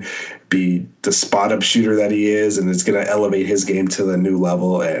him be the spot-up shooter that he is, and it's going to elevate his game to the new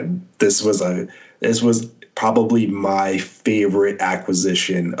level. And this was probably my favorite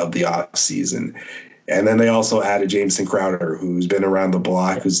acquisition of the offseason. And then they also added Jameson Crowder, who's been around the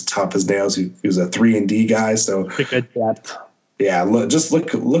block, who's tough as nails, who's a 3-and-D guy. So good depth. Yeah,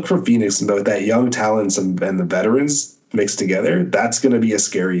 look for Phoenix, and with that young talent and the veterans mixed together, that's going to be a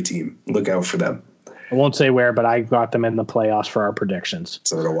scary team. Look out for them. I won't say where, but I got them in the playoffs for our predictions.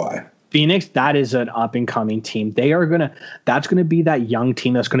 So do I. Phoenix, that is an up-and-coming team. That's going to be that young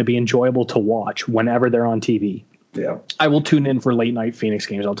team that's going to be enjoyable to watch whenever they're on TV. Yeah. I will tune in for late-night Phoenix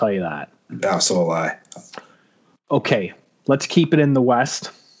games, I'll tell you that. Yeah, so will I. Okay, let's keep it in the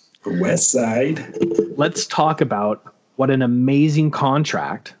West. The West Side. Let's talk about what an amazing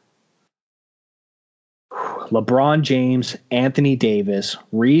contract LeBron James, Anthony Davis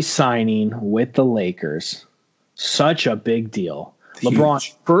re-signing with the Lakers. Such a big deal. Huge.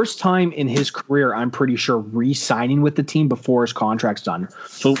 LeBron, first time in his career, I'm pretty sure, re-signing with the team before his contract's done.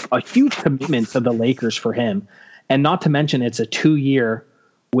 So a huge commitment to the Lakers for him. And not to mention it's a 2-year,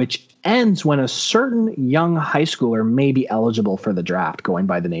 which ends when a certain young high schooler may be eligible for the draft, going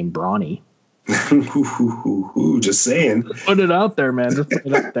by the name Bronny. Just saying. Put it out there, man. Just put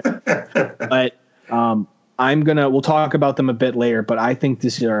it out there. But we'll talk about them a bit later, but I think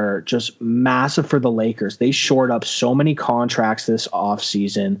these are just massive for the Lakers. They shored up so many contracts this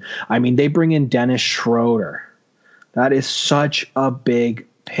offseason. I mean, they bring in Dennis Schroeder. That is such a big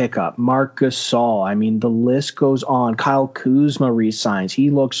pickup. Marc Gasol. I mean, the list goes on. Kyle Kuzma resigns. He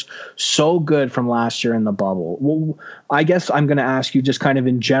looks so good from last year in the bubble. Well, I guess I'm going to ask you just kind of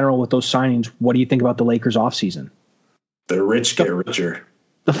in general with those signings, what do you think about the Lakers offseason? The rich get richer.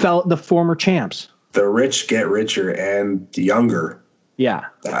 The former champs. The rich get richer and younger. Yeah.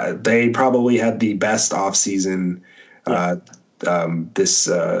 They probably had the best offseason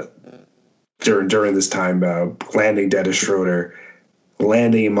during this time, landing Dennis Schroeder,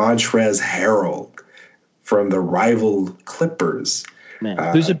 landing Montrezl Harrell from the rival Clippers. Man,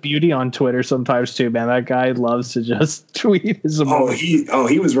 who's a beauty on Twitter sometimes too, man. That guy loves to just tweet his emotions.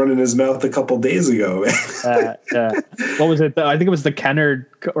 He was running his mouth a couple days ago. Yeah. What was it? I think it was the Kennard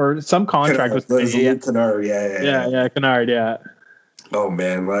or some contract was Kennard. Yeah, Kennard. Yeah. Oh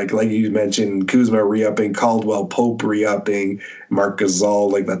man, like you mentioned, Kuzma re-upping, Caldwell Pope re-upping, Marc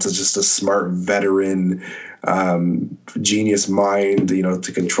Gasol. Like that's just a smart veteran, genius mind.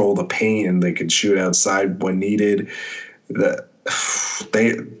 To control the paint and they can shoot outside when needed.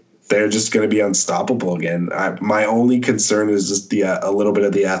 They're just going to be unstoppable again. My only concern is just a little bit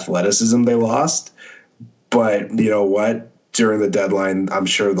of the athleticism they lost. But you know what? During the deadline, I'm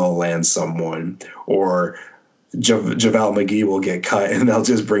sure they'll land someone, or JaVale McGee will get cut, and they'll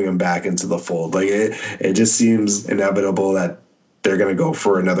just bring him back into the fold. Like it just seems inevitable that they're going to go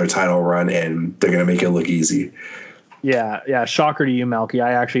for another title run, and they're going to make it look easy. Yeah. Shocker to you, Melky.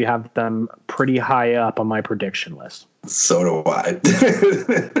 I actually have them pretty high up on my prediction list. So do I.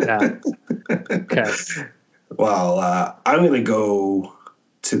 Yeah. Okay. Well, I'm going to go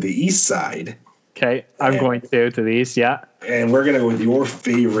to the east side. Okay. I'm going to the east, yeah. And we're going to go with your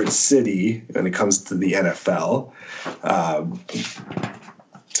favorite city when it comes to the NFL.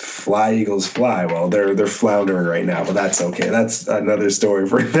 Fly, Eagles, fly. Well, they're floundering right now, but that's okay. That's another story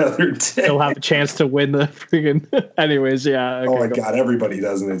for another day. They'll have a chance to win the freaking. Anyways, yeah. Okay, oh my God, everybody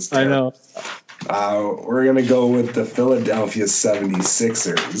does, and it's terrible. I know. We're gonna go with the Philadelphia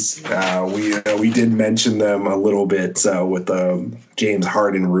 76ers. We did mention them a little bit with the James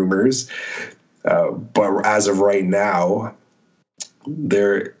Harden rumors, but as of right now,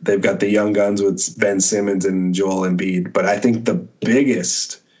 they've got the young guns with Ben Simmons and Joel Embiid. But I think the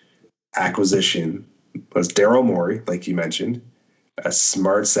biggest acquisition was Daryl Morey, like you mentioned, a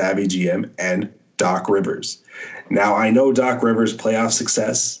smart, savvy GM, and Doc Rivers. Now, I know Doc Rivers' playoff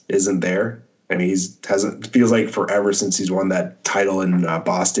success isn't there. I mean, feels like forever since he's won that title in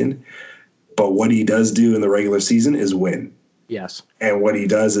Boston. But what he does do in the regular season is win. Yes. And what he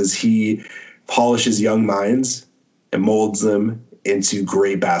does is he polishes young minds and molds them into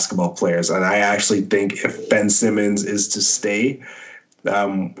great basketball players. And I actually think if Ben Simmons is to stay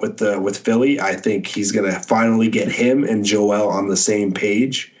with Philly, I think he's going to finally get him and Joel on the same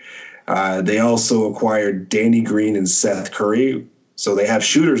page. They also acquired Danny Green and Seth Curry, so they have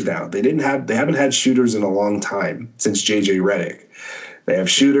shooters now. They haven't had shooters in a long time, since JJ Redick. They have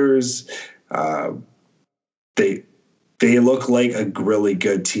shooters. They look like a really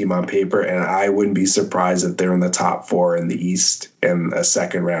good team on paper, and I wouldn't be surprised if they're in the top 4 in the East and a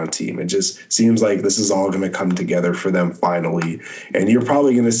second-round team. It just seems like this is all going to come together for them finally, and you're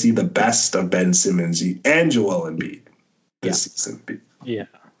probably going to see the best of Ben Simmons and Joel Embiid this season. Yeah,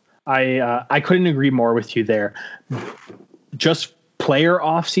 I couldn't agree more with you there. Just player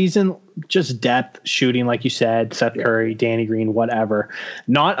off season, just depth shooting, like you said, Seth Curry, Danny Green, whatever.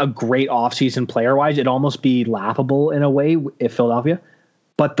 Not a great offseason player wise. It'd almost be laughable in a way if Philadelphia,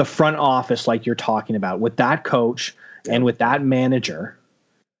 but the front office, like you're talking about, with that coach and with that manager,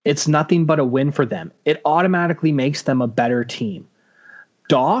 it's nothing but a win for them. It automatically makes them a better team.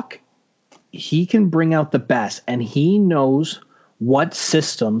 Doc, he can bring out the best, and he knows what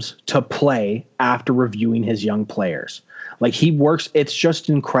systems to play after reviewing his young players. Like he works, it's just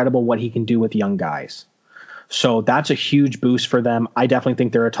incredible what he can do with young guys. So that's a huge boost for them. I definitely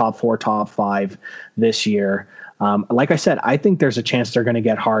think they're a top 4, top 5 this year. Like I said, I think there's a chance they're going to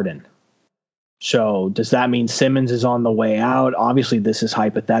get Harden. So does that mean Simmons is on the way out? Obviously, this is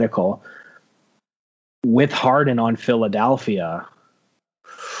hypothetical. with Harden on Philadelphia,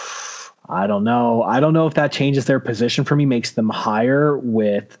 I don't know. I don't know if that changes their position for me, makes them higher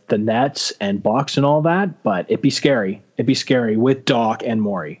with the Nets and Bucks and all that, but it'd be scary. It'd be scary with Doc and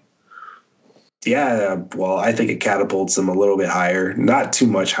Morey. Yeah, well, I think it catapults them a little bit higher. Not too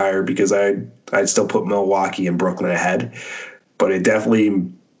much higher because I'd still put Milwaukee and Brooklyn ahead, but you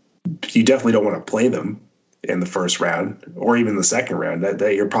definitely don't want to play them in the first round or even the second round.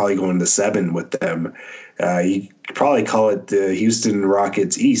 That you're probably going to 7 with them. You could probably call it the Houston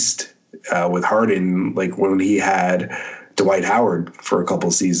Rockets East with Harden, like when he had Dwight Howard for a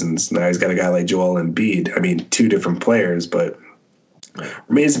couple seasons. Now he's got a guy like Joel Embiid. I mean, 2 different players, but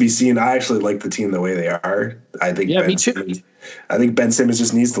remains to be seen. I actually like the team the way they are. I think me too. I think Ben Simmons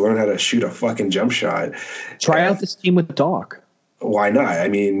just needs to learn how to shoot a fucking jump shot. Try out this team with Doc. Why not? I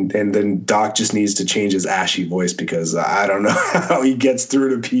mean, and then Doc just needs to change his ashy voice because I don't know how he gets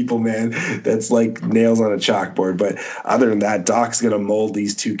through to people, man. That's like nails on a chalkboard. But other than that, Doc's going to mold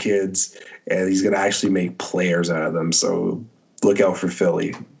these 2 kids, and he's going to actually make players out of them. So look out for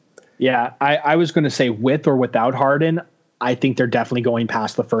Philly. Yeah, I was going to say with or without Harden, I think they're definitely going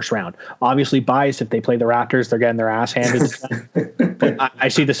past the first round. Obviously biased. If they play the Raptors, they're getting their ass handed to them. But I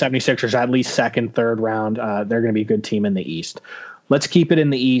see the 76ers at least second, third round. They're going to be a good team in the East. Let's keep it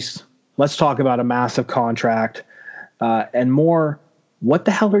in the East. Let's talk about a massive contract and more. What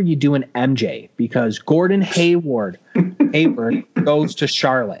the hell are you doing, MJ? Because Gordon Hayward goes to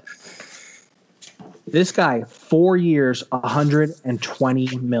Charlotte. This guy, 4 years,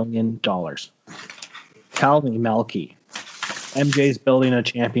 $120 million. Tell me, Melky. MJ's building a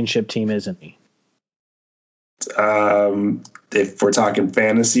championship team, isn't he? If we're talking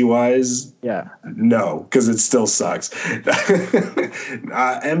fantasy wise, yeah, no, because it still sucks.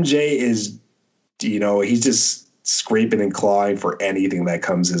 MJ is, he's just scraping and clawing for anything that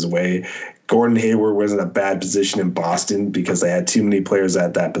comes his way. Gordon Hayward was in a bad position in Boston because they had too many players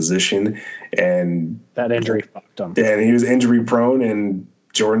at that position, and that injury fucked him. And he was injury prone. And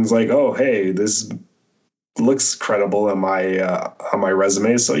Jordan's like, "Oh, hey, this looks credible on my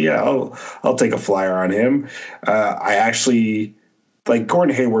resume, so yeah, I'll take a flyer on him." I actually like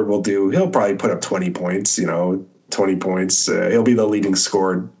Gordon Hayward he'll probably put up 20 points, 20 points. He'll be the leading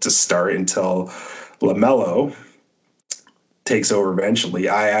scorer to start until LaMelo takes over eventually.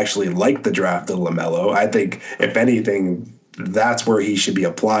 I actually like the draft of LaMelo. I think if anything, that's where he should be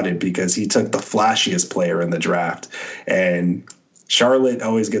applauded because he took the flashiest player in the draft. And Charlotte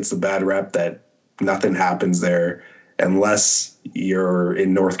always gets the bad rep that nothing happens there unless you're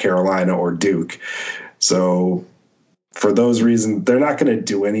in North Carolina or Duke. So for those reasons, they're not going to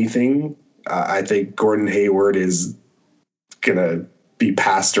do anything. I think Gordon Hayward is going to be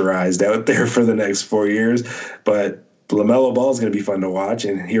pasteurized out there for the next 4 years. But LaMelo Ball is going to be fun to watch,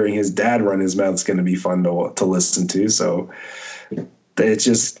 and hearing his dad run his mouth is going to be fun to listen to. So it's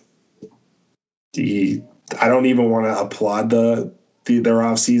just I don't even want to applaud their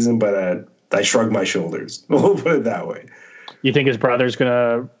off season, but I shrug my shoulders. We'll put it that way. You think his brother's going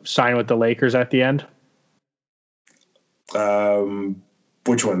to sign with the Lakers at the end?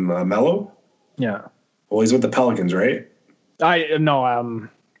 Which one? Melo? Yeah. Well, he's with the Pelicans, right?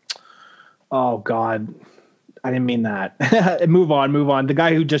 Oh God, I didn't mean that. Move on. The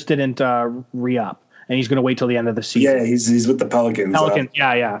guy who just didn't re-up, and he's going to wait till the end of the season. Yeah, he's with the Pelicans.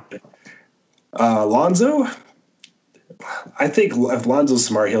 Yeah. Lonzo? I think if Lonzo's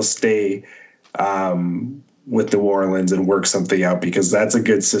smart, he'll stay with New Orleans and work something out because that's a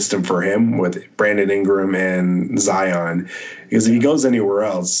good system for him with Brandon Ingram and Zion. Because if he goes anywhere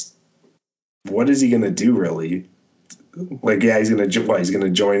else, what is he going to do really? Like, yeah, he's going to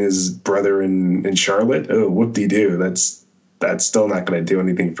join his brother in Charlotte? Oh, whoop-de-doo. That's still not going to do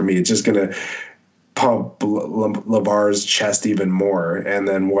anything for me. It's just going to pump LeVar's chest even more. And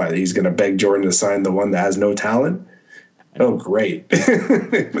then what? He's going to beg Jordan to sign the one that has no talent? Oh, great.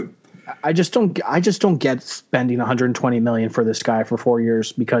 I just don't get spending $120 million for this guy for 4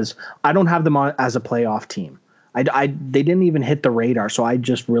 years because I don't have them on as a playoff team. They didn't even hit the radar, so I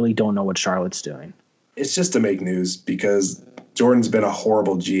just really don't know what Charlotte's doing. It's just to make news because Jordan's been a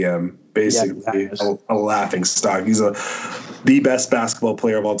horrible GM, basically a laughing stock. He's the best basketball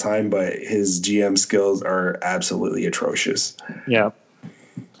player of all time, but his GM skills are absolutely atrocious. Yeah.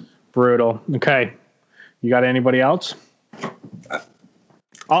 Brutal. Okay. You got anybody else?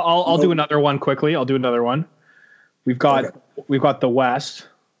 I'll do another one quickly. I'll do another one. We've got the West.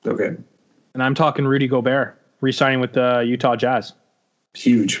 Okay. And I'm talking Rudy Gobert re-signing with the Utah Jazz.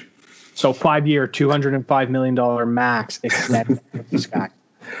 Huge. So 5-year, $205 million max extended with this guy.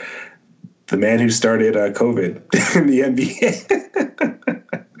 The man who started COVID in the NBA.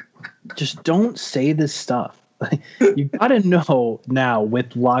 just don't say this stuff. You got to know now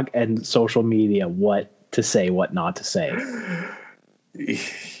with luck and social media what to say, what not to say.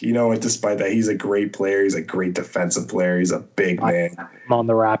 You know what? Despite that, he's a great player. He's a great defensive player. He's a big man. I'm on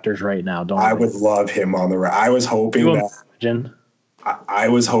the Raptors right now. I would love him on the. I was hoping that. I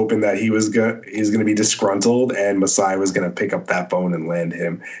was hoping that he's gonna be disgruntled and Masai was gonna pick up that phone and land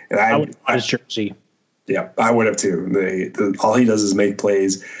him. And I would have his jersey. Yeah, I would have too. All he does is make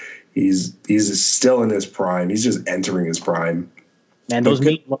plays. He's still in his prime. He's just entering his prime. Man, those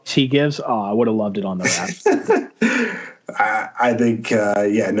meat looks he gives. Oh, I would have loved it on the Raptors. I think,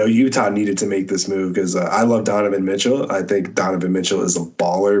 Utah needed to make this move because I love Donovan Mitchell. I think Donovan Mitchell is a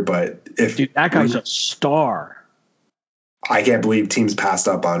baller, but dude, that guy's a star. I can't believe teams passed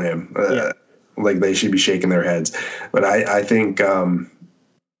up on him. Like they should be shaking their heads. But I think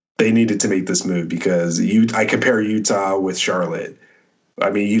they needed to make this move because I compare Utah with Charlotte. I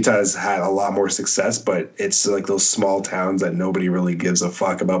mean, Utah has had a lot more success, but it's like those small towns that nobody really gives a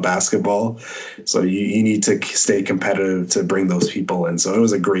fuck about basketball. So you need to stay competitive to bring those people in. So it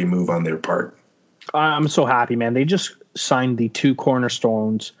was a great move on their part. I'm so happy, man. They just signed the 2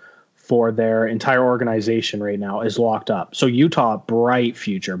 cornerstones for their entire organization right now is locked up. So Utah, bright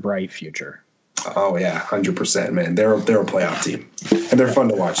future. Oh yeah, 100%, man. They're a playoff team, and they're fun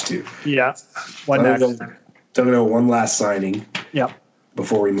to watch too. Yeah. What next? I'm gonna go one last signing. Yep.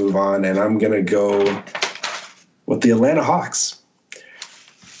 Before we move on, and I'm gonna go with the Atlanta Hawks.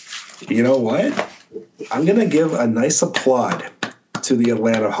 You know what? I'm gonna give a nice applaud to the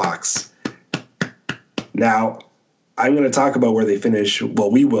Atlanta Hawks. Now, I'm gonna talk about where they finish.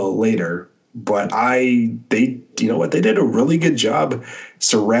 Well, we will later, but you know what? They did a really good job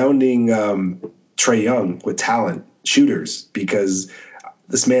surrounding Trae Young with talent, shooters, because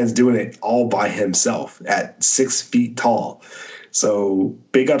this man's doing it all by himself at 6 feet tall. So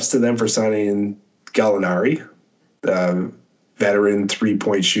big ups to them for signing Gallinari, the veteran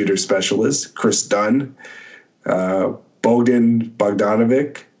 3-point shooter specialist, Chris Dunn, Bogdan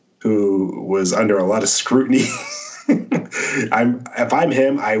Bogdanovic, who was under a lot of scrutiny. If I'm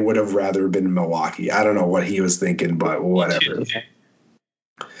him, I would have rather been in Milwaukee. I don't know what he was thinking, but whatever.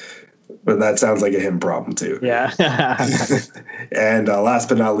 But that sounds like a him problem too. Yeah. And last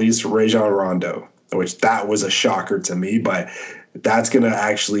but not least, Rajon Rondo, which that was a shocker to me, but that's going to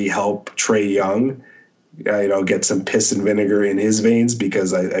actually help Trae Young, get some piss and vinegar in his veins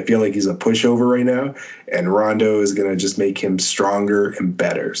because I feel like he's a pushover right now, and Rondo is going to just make him stronger and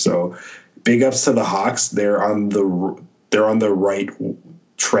better. So big ups to the Hawks. They're on the right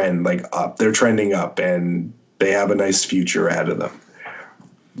trend, like up. They're trending up, and they have a nice future ahead of them.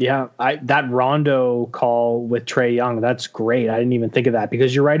 Yeah, that Rondo call with Trae Young, that's great. I didn't even think of that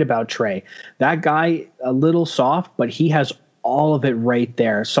because you're right about Trae. That guy, a little soft, but he has all of it right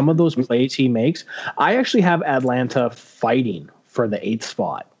there. Some of those plays he makes. I actually have Atlanta fighting for the 8th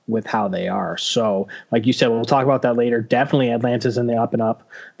spot with how they are. So, like you said, we'll talk about that later. Definitely Atlanta's in the up and up.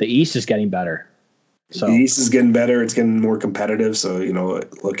 The East is getting better. So the East is getting better. It's getting more competitive. So,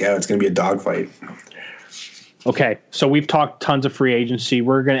 look out. It's going to be a dogfight. Okay, so we've talked tons of free agency.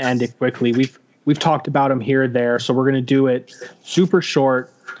 We're going to end it quickly. We've talked about him here or there, so we're going to do it super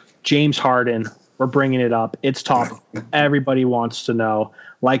short. James Harden, we're bringing it up. It's top. Everybody wants to know.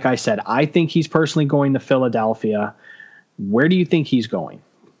 Like I said, I think he's personally going to Philadelphia. Where do you think he's going?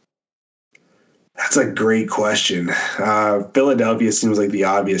 That's a great question. Philadelphia seems like the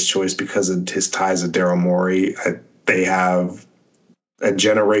obvious choice because of his ties with Daryl Morey. They have a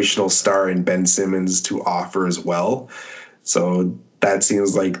generational star in Ben Simmons to offer as well. So that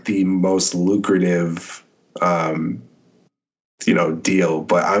seems like the most lucrative, deal.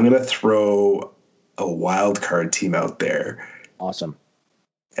 But I'm going to throw a wild card team out there. Awesome.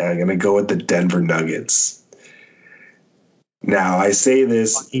 And I'm going to go with the Denver Nuggets. Now, I say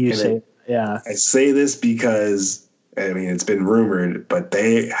this. I say this because, it's been rumored, but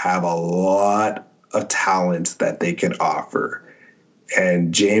they have a lot of talent that they can offer.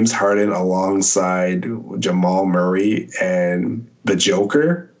 And James Harden alongside Jamal Murray and the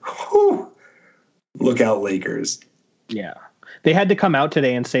Joker, look out, Lakers. Yeah. They had to come out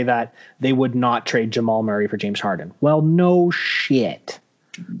today and say that they would not trade Jamal Murray for James Harden. Well, no shit.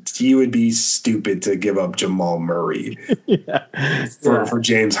 You would be stupid to give up Jamal Murray for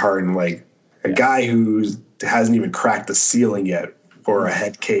James Harden, like a guy who hasn't even cracked the ceiling yet, or a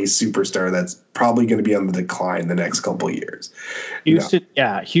head case superstar that's probably going to be on the decline the next couple of years.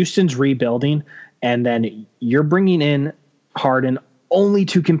 Houston's rebuilding, and then you're bringing in Harden only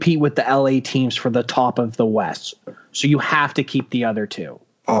to compete with the LA teams for the top of the West. So you have to keep the other two.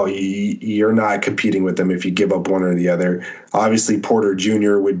 Oh, you're not competing with them if you give up one or the other. Obviously, Porter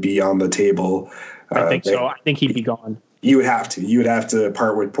Jr. would be on the table. I think so. I think he'd be gone. You would have to. You would have to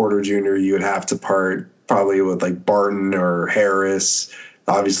part with Porter Jr. You would have to part probably with like Barton or Harris.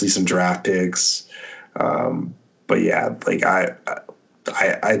 Obviously, some draft picks. But yeah, like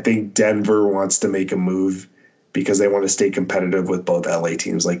I think Denver wants to make a move because they want to stay competitive with both LA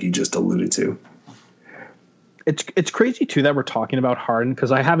teams, like you just alluded to. It's crazy too that we're talking about Harden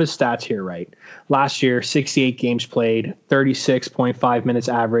because I have his stats here, right? Last year, 68 games played, 36.5 minutes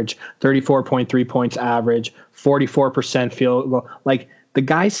average, 34.3 points average, 44% field goal. Like the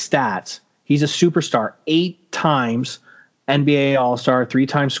guy's stats, he's a superstar, 8 times NBA All-Star,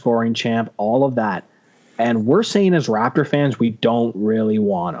 3-time scoring champ, all of that. And we're saying as Raptor fans, we don't really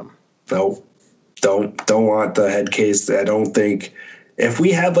want him. No, don't want the head case. I don't think if we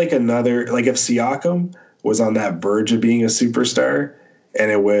had like another, like if Siakam was on that verge of being a superstar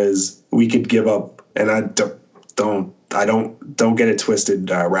and it was, we could give up, and I don't get it twisted,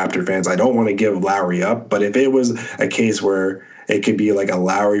 Raptor fans. I don't want to give Lowry up, but if it was a case where it could be like a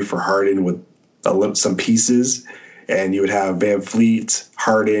Lowry for Harden with some pieces, and you would have Van Fleet,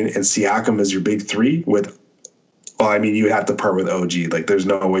 Harden, and Siakam as your big three with, well, I mean, you would have to part with OG. Like, there's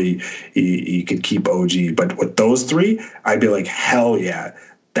no way you could keep OG. But with those three, I'd be like, hell yeah,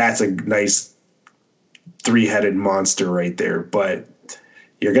 that's a nice three-headed monster right there. But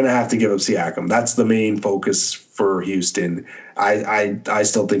you're going to have to give up Siakam. That's the main focus for Houston. I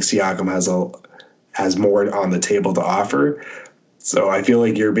still think Siakam has more on the table to offer. So I feel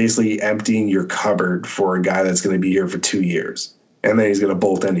like you're basically emptying your cupboard for a guy that's going to be here for 2 years, and then he's going to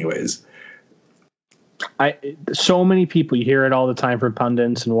bolt anyways. So many people, you hear it all the time from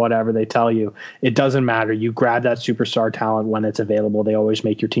pundits and whatever, they tell you it doesn't matter. You grab that superstar talent when it's available. They always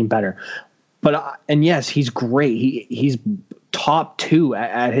make your team better. But and yes, he's great. He's top 2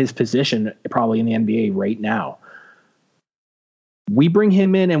 at his position probably in the NBA right now. We bring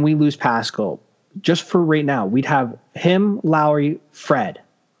him in and we lose Pascal. Just for right now, we'd have him, Lowry, Fred,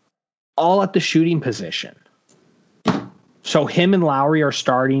 all at the shooting position. So him and Lowry are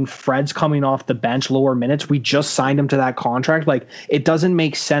starting. Fred's coming off the bench, lower minutes. We just signed him to that contract. Like, it doesn't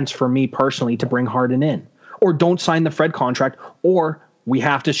make sense for me personally to bring Harden in. Or don't sign the Fred contract, or we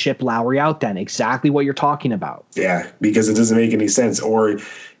have to ship Lowry out then. Exactly what you're talking about. Yeah, because it doesn't make any sense. Or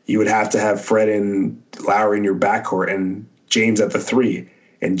you would have to have Fred and Lowry in your backcourt and James at the 3.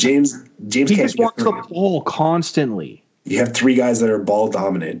 And James he can't just wants the ball constantly. You have 3 guys that are ball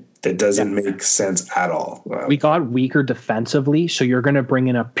dominant. That doesn't make sense at all. We got weaker defensively, so you're going to bring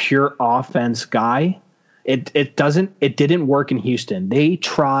in a pure offense guy. It didn't work in Houston. They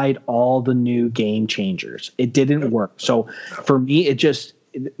tried all the new game changers. It didn't work. So for me,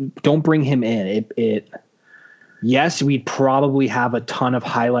 don't bring him in. Yes, we'd probably have a ton of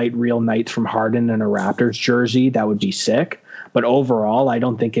highlight reel nights from Harden in a Raptors jersey. That would be sick. But overall, I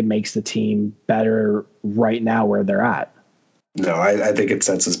don't think it makes the team better right now where they're at. No, I think it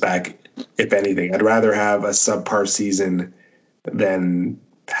sets us back, if anything. I'd rather have a subpar season than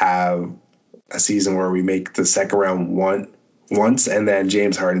have a season where we make the second round once and then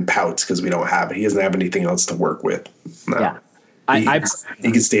James Harden pouts because we don't have it. He doesn't have anything else to work with. No. Yeah.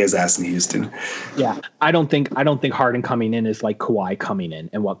 He can stay his ass in Houston. Yeah, I don't think Harden coming in is like Kawhi coming in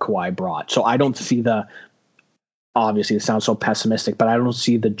and what Kawhi brought. So I don't see obviously it sounds so pessimistic, but I don't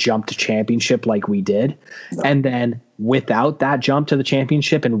see the jump to championship like we did. No. And then without that jump to the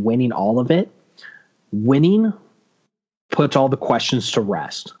championship and winning all of it, winning puts all the questions to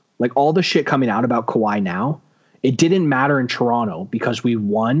rest. Like all the shit coming out about Kawhi now, it didn't matter in Toronto because we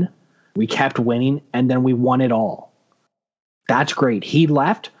won, we kept winning, and then we won it all. That's great. He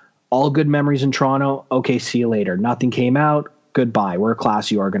left, all good memories in Toronto. Okay, see you later. Nothing came out. Goodbye. We're a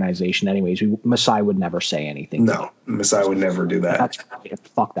classy organization. Anyways, Masai would never say anything. No, Masai would never do that. That's right.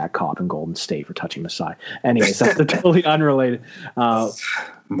 Fuck that cop in Golden State for touching Masai. Anyways, that's totally unrelated.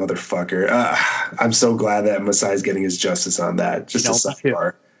 Motherfucker. I'm so glad that Masai's getting his justice on that. Just a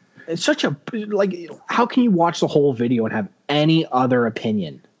sidebar. It's such a, how can you watch the whole video and have any other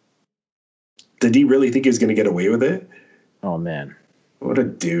opinion? Did he really think he was going to get away with it? Oh, man. What a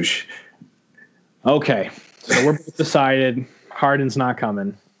douche. Okay. So we're both decided Harden's not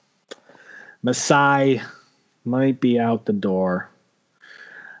coming. Masai might be out the door.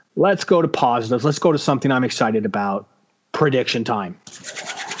 Let's go to positives. Let's go to something I'm excited about. Prediction time.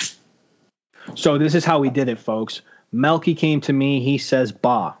 So this is how we did it, folks. Melky came to me. He says,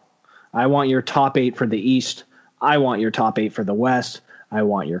 Bah, I want your top 8 for the East. I want your top 8 for the West. I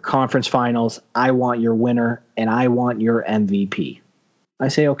want your conference finals. I want your winner. And I want your MVP. I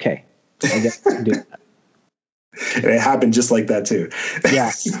say, okay. I guess I can do that. And it happened just like that too.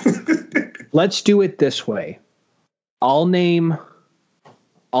 Yeah. Let's do it this way. I'll name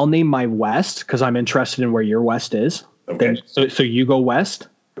my West because I'm interested in where your West is. Okay. Then, so you go West.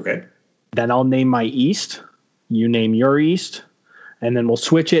 Okay. Then I'll name my East. You name your East. And then we'll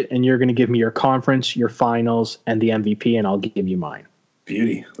switch it, and you're going to give me your conference, your finals, and the MVP, and I'll give you mine.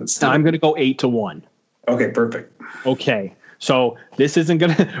 Beauty. I'm going to go 8-1. Okay, perfect. Okay. So this isn't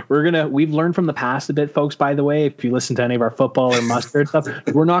we've learned from the past a bit, folks, by the way. If you listen to any of our football or mustard stuff,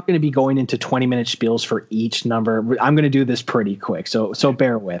 we're not going to be going into 20-minute spiels for each number. I'm going to do this pretty quick. So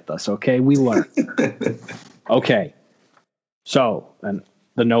bear with us. Okay. We learn. Okay. So, and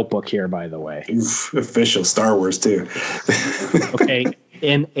the notebook here, by the way. Oof, official Star Wars too. Okay.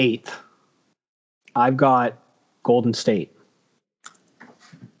 In 8th, I've got Golden State.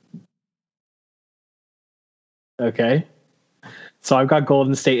 Okay. So I've got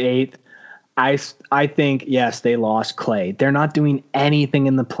Golden State 8th. I think, yes, they lost Clay. They're not doing anything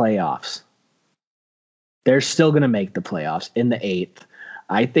in the playoffs. They're still going to make the playoffs in the 8th.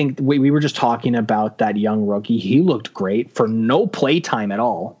 I think we were just talking about that young rookie. He looked great for no play time at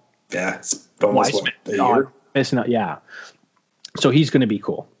all. Yeah. It's almost a year. Missing out, yeah. So he's going to be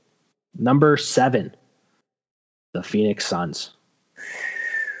cool. Number 7, the Phoenix Suns,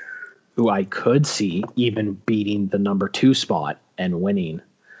 who I could see even beating the number 2 spot and winning,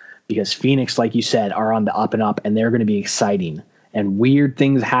 because Phoenix, like you said, are on the up and up, and they're going to be exciting. And weird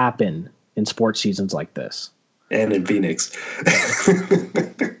things happen in sports seasons like this. And in Phoenix.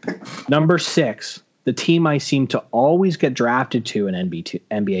 Number 6, the team I seem to always get drafted to in NBA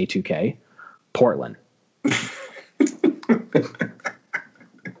 2K, Portland.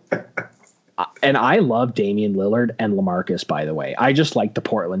 And I love Damian Lillard and LaMarcus, by the way. I just like the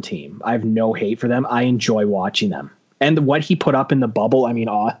Portland team. I have no hate for them. I enjoy watching them. And what he put up in the bubble, I mean,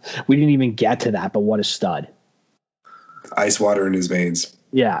 we didn't even get to that, but what a stud. Ice water in his veins.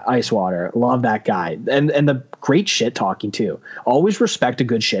 Yeah, ice water. Love that guy. And the great shit talking, too. Always respect a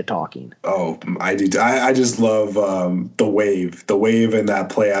good shit talking. Oh, I do. I just love the wave. The wave in that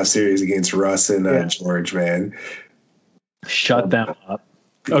playoff series against Russ and George, man. Shut them up.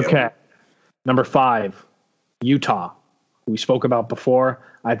 Okay. Yeah. Number 5, Utah. We spoke about before.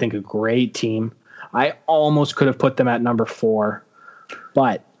 I think a great team. I almost could have put them at number 4,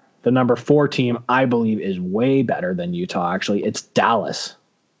 but the number 4 team I believe is way better than Utah. Actually, it's Dallas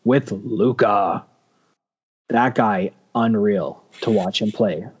with Luka. That guy, unreal to watch him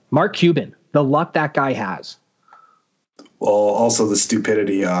play. Mark Cuban, the luck that guy has. Well, also the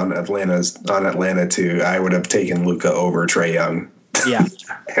stupidity on Atlanta too. I would have taken Luka over Trae Young. Yeah,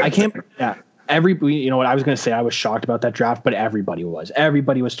 I can't. Yeah. You know what I was going to say? I was shocked about that draft, but everybody was.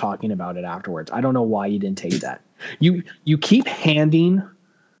 Everybody was talking about it afterwards. I don't know why you didn't take that. You keep handing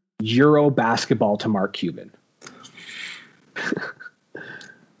Euro basketball to Mark Cuban.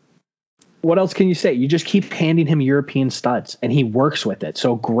 What else can you say? You just keep handing him European studs, and he works with it.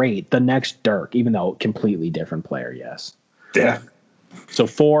 So great. The next Dirk, even though completely different player, yes. Yeah. So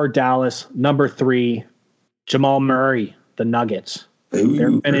 4, Dallas. Number 3, Jamal Murray, the Nuggets. Ooh.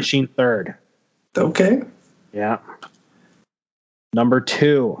 They're finishing 3rd. Okay. Yeah. Number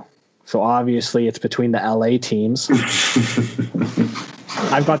 2. So obviously it's between the LA teams.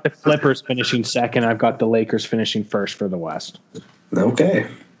 I've got the Clippers finishing 2nd. I've got the Lakers finishing 1st for the West. Okay.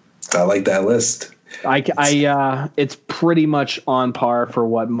 I like that list. It's pretty much on par for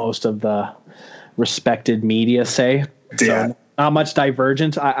what most of the respected media say. Yeah. So not much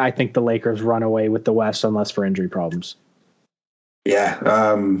divergence. I think the Lakers run away with the West unless for injury problems. Yeah.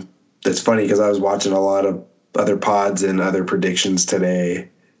 That's funny because I was watching a lot of other pods and other predictions today,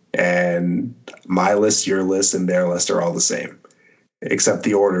 and my list, your list, and their list are all the same, except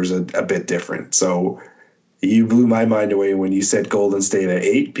the order's a bit different. So you blew my mind away when you said Golden State at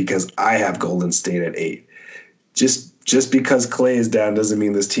 8 because I have Golden State at 8. Just because Clay is down doesn't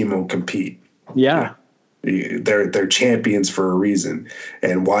mean this team won't compete. Yeah. They're champions for a reason,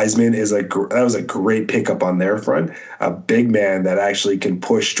 and Wiseman that was a great pickup on their front. A big man that actually can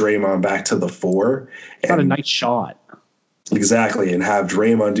push Draymond back to the 4. Got a nice shot. Exactly, and have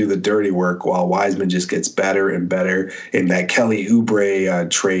Draymond do the dirty work while Wiseman just gets better and better in that Kelly Oubre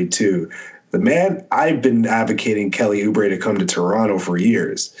trade too. The man, I've been advocating Kelly Oubre to come to Toronto for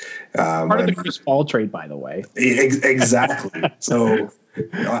years. Part of the Chris Paul trade, by the way. Exactly. So.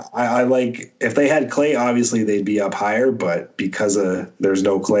 I like if they had Clay, obviously they'd be up higher, but because there's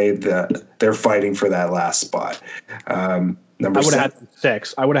no Clay, that they're fighting for that last spot. Number I would have had them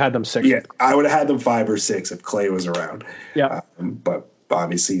 6. I would have had them 6. Yeah, I would have had them 5 or 6 if Clay was around. Yeah, but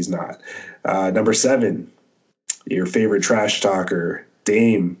obviously he's not. Number 7, your favorite trash talker,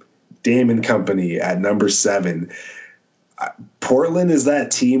 Dame, Dame and company at number 7. Portland is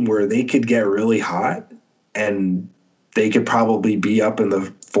that team where they could get really hot and they could probably be up in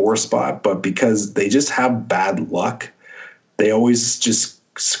the 4 spot, but because they just have bad luck, they always just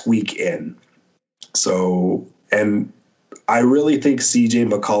squeak in. So, and I really think CJ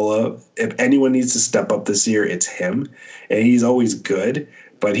McCullough, if anyone needs to step up this year, it's him. And he's always good,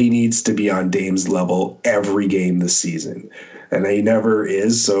 but he needs to be on Dame's level every game this season. And he never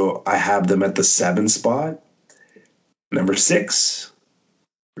is, so I have them at the 7 spot. Number 6,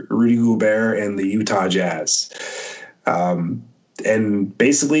 Rudy Gobert and the Utah Jazz. And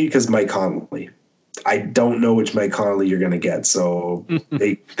basically because Mike Conley. I don't know which Mike Conley you're going to get, so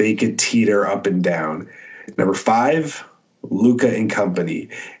they could teeter up and down. Number 5, Luka and company.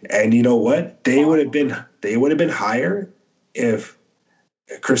 And you know what? They would have been higher if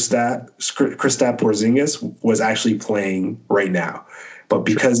Kristaps Porzingis was actually playing right now. But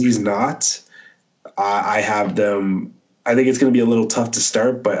because he's not, I have them. I think it's going to be a little tough to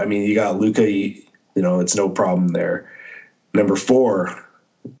start, but I mean, you got Luka, it's no problem there. Number 4,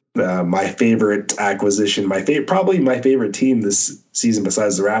 my favorite acquisition, probably my favorite team this season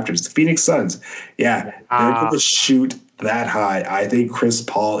besides the Raptors, the Phoenix Suns. Yeah, they're going to shoot that high. I think Chris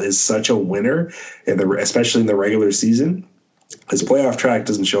Paul is such a winner, especially in the regular season. His playoff track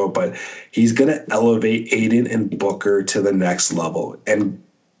doesn't show it, but he's going to elevate Aiden and Booker to the next level. And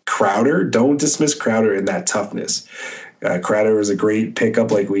Crowder, don't dismiss Crowder in that toughness. Crowder is a great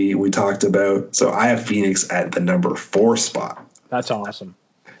pickup like we talked about. So I have Phoenix at the number 4 spot. That's awesome.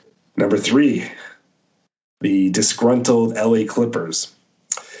 Number 3, the disgruntled LA Clippers.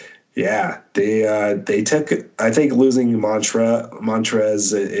 Yeah, they took. I think losing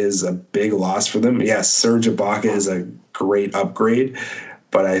Montrez is a big loss for them. Yes, Serge Ibaka is a great upgrade,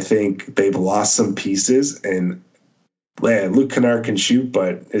 but I think they've lost some pieces. And Luke Kennard can shoot,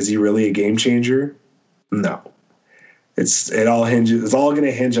 but is he really a game changer? No. It's all going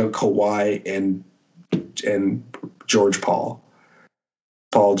to hinge on Kawhi and George Paul.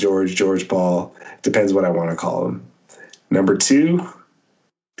 Paul George, George Paul. Depends what I want to call him. Number 2,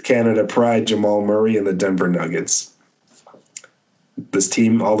 Canada Pride, Jamal Murray and the Denver Nuggets. This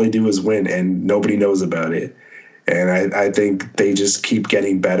team, all they do is win, and nobody knows about it. And I think they just keep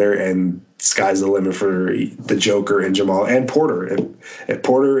getting better, and sky's the limit for the Joker and Jamal and Porter. If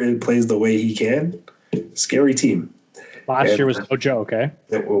Porter plays the way he can, scary team. Last year was no joke, eh?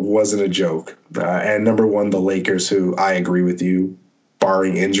 It wasn't a joke. And number 1, the Lakers, who I agree with you,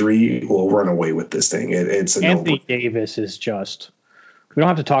 barring injury, will run away with this thing. It's Anthony Davis is just. We don't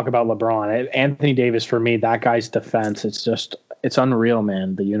have to talk about LeBron. Anthony Davis, for me, that guy's defense, it's unreal,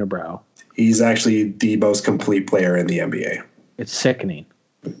 man. The unibrow. He's actually the most complete player in the NBA. It's sickening.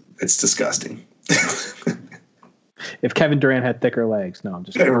 It's disgusting. If Kevin Durant had thicker legs, no, I'm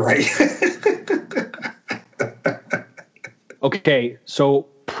just kidding. Right. Okay, so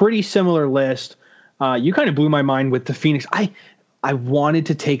pretty similar list. You kind of blew my mind with the Phoenix. I wanted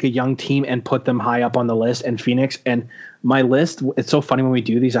to take a young team and put them high up on the list, and Phoenix. And my list, it's so funny when we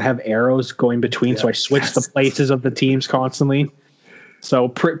do these. I have arrows going between, so I switch the places of the teams constantly. So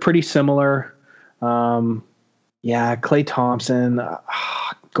pretty similar. Klay Thompson,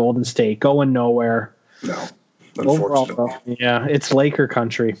 Golden State, going nowhere. No, unfortunately. Overall, yeah, it's Laker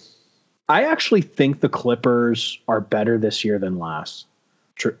country. I actually think the Clippers are better this year than last.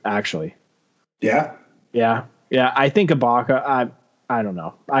 Actually. Yeah? Yeah. I think Ibaka, I don't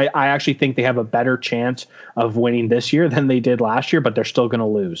know. I actually think they have a better chance of winning this year than they did last year, but they're still going to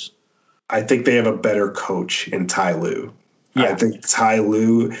lose. I think they have a better coach in Ty Lue. Yeah. I think Ty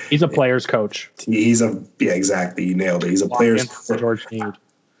Lue. He's a player's coach. Exactly. You nailed it. He's a player's coach. George Need.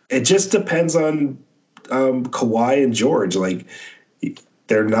 It just depends on Kawhi and George. Like,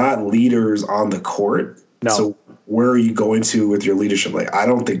 they're not leaders on the court. No. So where are you going to with your leadership? Like, I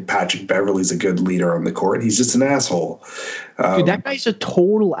don't think Patrick Beverley's a good leader on the court. He's just an asshole. Dude, that guy's a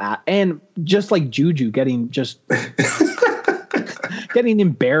total and just like Juju getting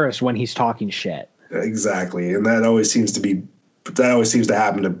embarrassed when he's talking shit. Exactly. And that always seems to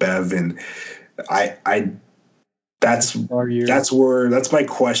happen to Bev. And that's my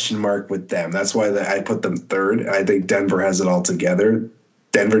question mark with them. That's why I put them 3rd. I think Denver has it all together.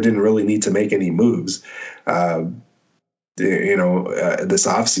 Denver didn't really need to make any moves, this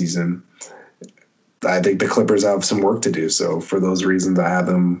offseason. I think the Clippers have some work to do. So for those reasons, I have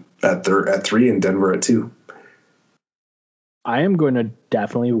them at 3 and Denver at 2. I am going to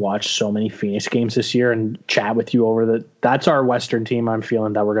definitely watch so many Phoenix games this year and chat with you over that's our Western team I'm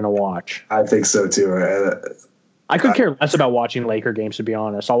feeling that we're going to watch. I think so too. I could care less about watching Laker games, to be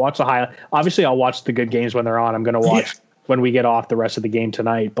honest. I'll watch the highlight. Obviously, I'll watch the good games when they're on. I'm going to watch when we get off the rest of the game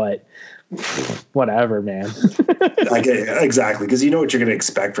tonight, but whatever, man. Exactly, because you know what you're going to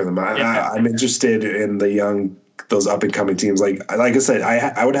expect from them. I'm interested in those up and coming teams. Like I said,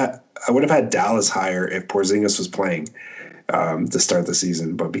 I would have had Dallas higher if Porzingis was playing to start the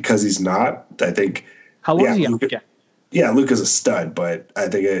season, but because he's not, I think. How long is he out again? Yeah, Luka's a stud, but I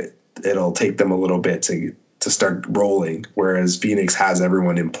think it'll take them a little bit to start rolling, whereas Phoenix has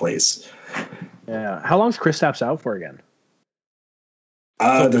everyone in place. Yeah. How long's Kristaps out for again?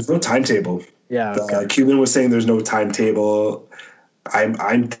 There's no timetable. Yeah. Okay. Cuban was saying there's no timetable.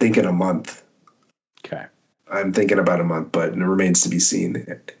 I'm thinking a month. Okay. I'm thinking about a month, but it remains to be seen.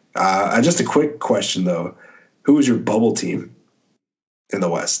 Just a quick question though: who was your bubble team in the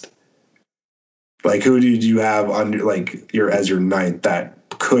West? Like, who did you have on as your ninth that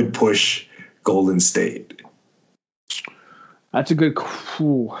could push Golden State? That's a good.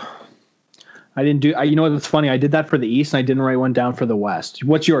 I didn't do. You know what's funny? I did that for the East, and I didn't write one down for the West.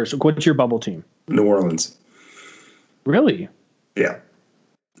 What's yours? What's your bubble team? New Orleans. Really? Yeah.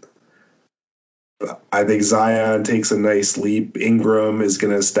 I think Zion takes a nice leap. Ingram is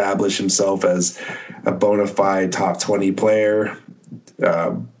going to establish himself as a bona fide top 20 player.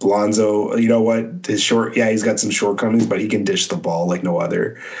 Lonzo, you know what? He's got some shortcomings, but he can dish the ball like no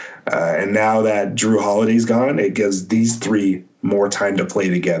other. And now that Drew Holiday's gone, it gives these three more time to play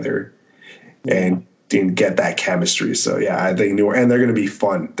together and get that chemistry. So yeah, I think and they're going to be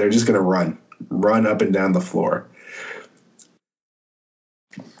fun. They're just going to run up and down the floor.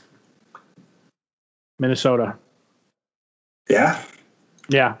 Minnesota. Yeah.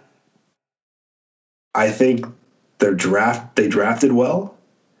 Yeah. I think they drafted well.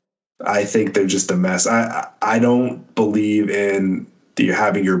 I think they're just a mess. I don't believe in you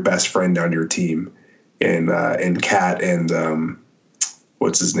having your best friend on your team in Cat and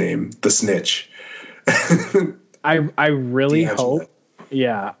what's his name? The snitch. I really hope.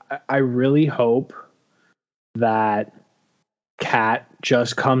 Yeah, I really hope that Cat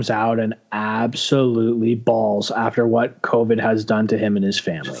just comes out and absolutely balls after what COVID has done to him and his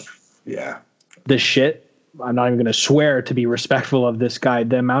family. Yeah. The shit, I'm not even going to swear to be respectful of this guy.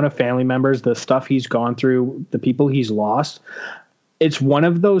 The amount of family members, the stuff he's gone through, the people he's lost. It's one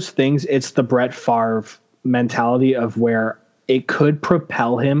of those things. It's the Brett Favre mentality of where it could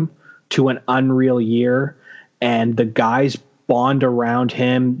propel him to an unreal year, and the guys bond around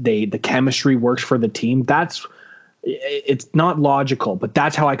him. The chemistry works for the team. It's not logical, but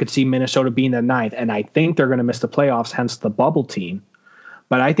that's how I could see Minnesota being the ninth. And I think they're going to miss the playoffs, hence the bubble team.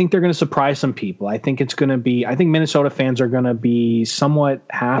 But I think they're going to surprise some people. I think Minnesota fans are going to be somewhat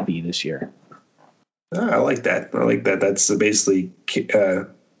happy this year. I like that. That's basically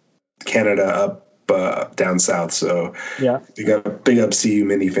Canada up, down south. So yeah, big up CU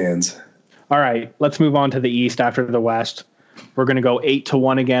Mini fans. All right, let's move on to the East after the West. We're going to go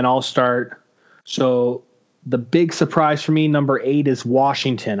 8-1 again. I'll start. So the big surprise for me, number 8, is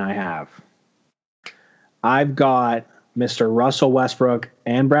Washington. I've got Mr. Russell Westbrook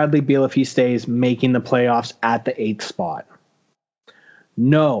and Bradley Beal, if he stays, making the playoffs at the 8th spot.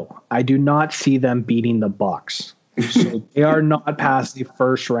 No, I do not see them beating the Bucks. So they are not past the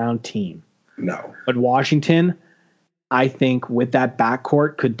first round team. No. But Washington, I think with that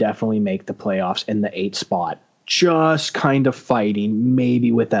backcourt, could definitely make the playoffs in the 8th spot. Just kind of fighting,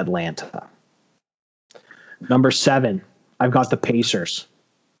 maybe with Atlanta. Number 7, I've got the Pacers.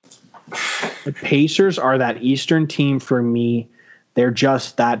 The Pacers are that Eastern team for me. They're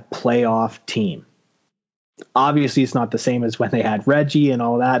just that playoff team. Obviously, it's not the same as when they had Reggie and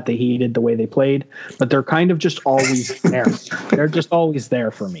all that. They hated the way they played, but they're kind of just always there. They're just always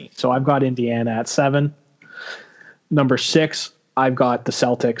there for me. So I've got Indiana at 7. Number 6, I've got the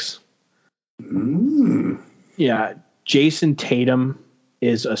Celtics. Yeah, Jason Tatum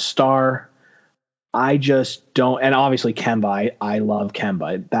is a star. I just don't, and obviously Kemba, I love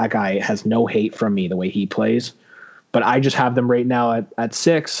Kemba. That guy has no hate from me the way he plays, but I just have them right now at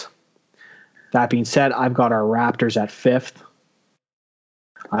 6. That being said, I've got our Raptors at 5th.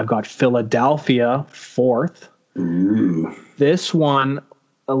 I've got Philadelphia 4th. This one,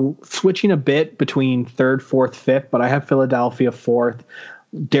 switching a bit between 3rd, 4th, 5th, but I have Philadelphia 4th.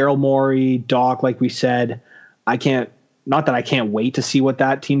 Daryl Morey, Doc, like we said, not that I can't wait to see what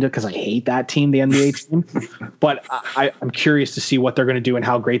that team does, because I hate that team, the NBA team. But I'm curious to see what they're going to do and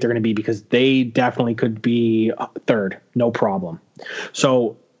how great they're going to be, because they definitely could be 3rd, no problem.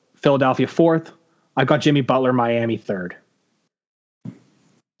 So Philadelphia 4th. I've got Jimmy Butler, Miami 3rd.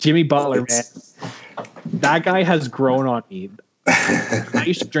 Jimmy Butler, man, that guy has grown on me. I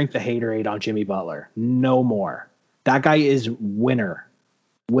used to drink the Haterade on Jimmy Butler. No more. That guy is winner.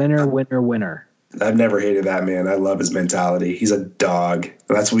 Winner. I've never hated that man. I love his mentality. He's a dog.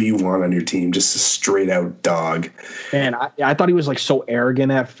 That's what you want on your team, just a straight out dog. Man, I thought he was like so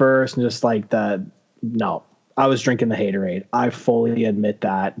arrogant at first and just like no, I was drinking the haterade. I fully admit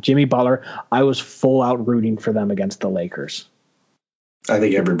that. Jimmy Butler, I was full out rooting for them against the Lakers. I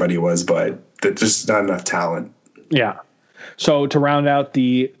think everybody was, but there's just not enough talent. Yeah. So to round out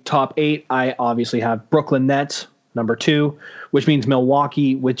the top 8, I obviously have Brooklyn Nets, number 2, which means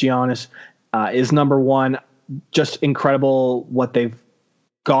Milwaukee with Giannis is number 1. Just incredible what they've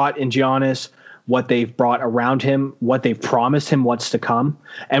got in Giannis, what they've brought around him, what they've promised him, what's to come.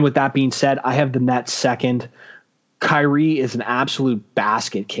 And with that being said, I have the Nets second. Kyrie is an absolute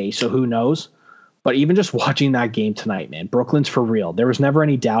basket case, so who knows? But even just watching that game tonight, man, Brooklyn's for real. There was never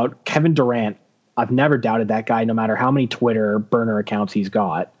any doubt. Kevin Durant, I've never doubted that guy, no matter how many Twitter burner accounts he's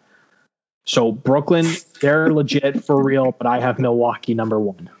got. So Brooklyn, they're legit for real, but I have Milwaukee number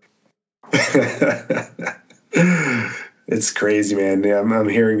 1. It's crazy, man. Yeah, I'm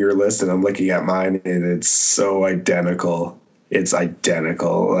hearing your list and I'm looking at mine, and it's so identical. It's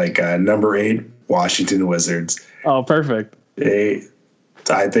identical. Like number 8, Washington Wizards. Oh, perfect.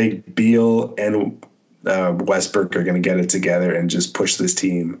 I think Beal and Westbrook are going to get it together and just push this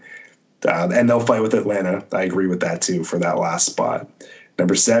team. And they'll fight with Atlanta. I agree with that, too, for that last spot.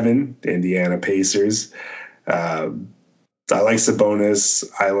 Number 7, Indiana Pacers. I like Sabonis.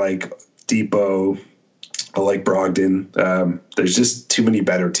 I like Depot. I like Brogdon. There's just too many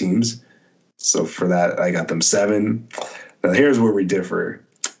better teams. So for that, I got them 7. Now, here's where we differ.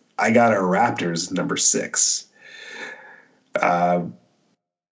 I got our Raptors number 6.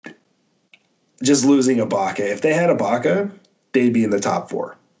 Just losing Ibaka. If they had Ibaka, they'd be in the top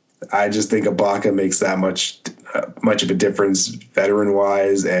 4. I just think Ibaka makes that much of a difference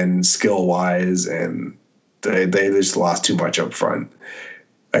veteran-wise and skill-wise, and they just lost too much up front.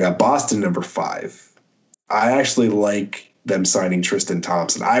 I got Boston number 5. I actually like them signing Tristan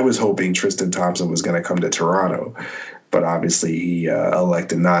Thompson. I was hoping Tristan Thompson was going to come to Toronto, but obviously he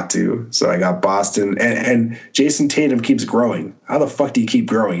elected not to. So I got Boston. And Jason Tatum keeps growing. How the fuck do you keep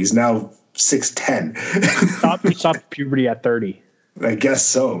growing? He's now 6'10". He stopped puberty at 30. I guess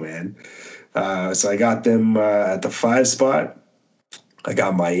so, man. So I got them at the 5 spot. I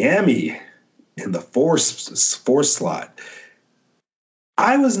got Miami in the 4 slot.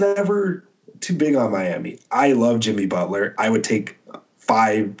 I was never too big on Miami. I love Jimmy Butler. I would take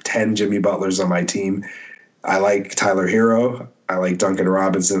 5-10 Jimmy Butlers on my team. I like Tyler Hero. I like Duncan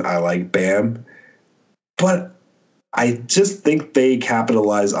Robinson. I like Bam. But I just think they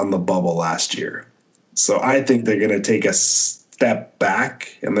capitalized on the bubble last year. So I think they're going to take a step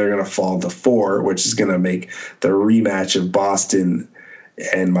back and they're going to fall to 4, which is going to make the rematch of Boston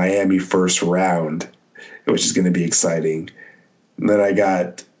and Miami first round, which is going to be exciting. And then I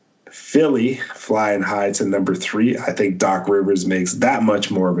got Philly flying high to number 3. I think Doc Rivers makes that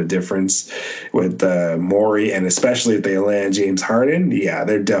much more of a difference with Morey, and especially if they land James Harden. Yeah,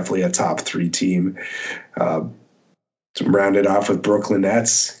 they're definitely a top 3 team. Rounded off with Brooklyn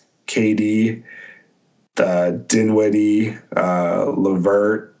Nets, KD, Dinwiddie,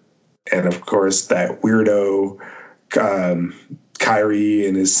 LeVert, and of course that weirdo Kyrie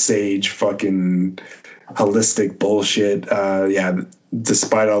and his sage fucking holistic bullshit.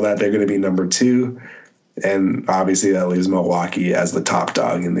 Despite all that, they're going to be number 2, and obviously that leaves Milwaukee as the top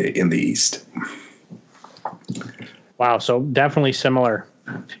dog in the East. Wow, so definitely similar.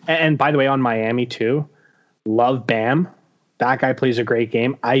 And by the way, on Miami too, love Bam. That guy plays a great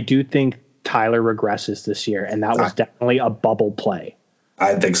game. I do think Tyler regresses this year, and that was definitely a bubble play.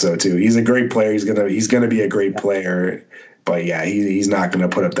 I think so too. He's a great player. He's gonna be a great player. But yeah, he's not going to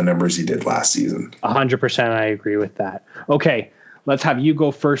put up the numbers he did last season. 100%, I agree with that. Okay, let's have you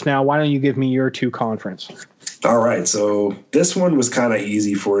go first now. Why don't you give me your 2 conference? All right, so this one was kind of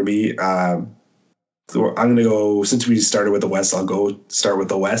easy for me. I'm going to go, since we started with the West, I'll start with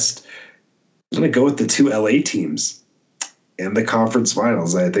the West. I'm going to go with the 2 LA teams in the conference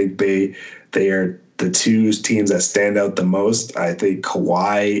finals. I think they are the 2 teams that stand out the most. I think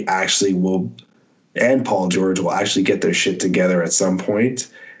Kawhi actually will, and Paul George will actually get their shit together at some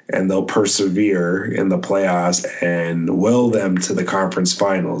point, and they'll persevere in the playoffs and will them to the conference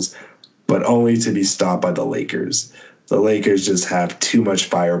finals, but only to be stopped by the Lakers. The Lakers just have too much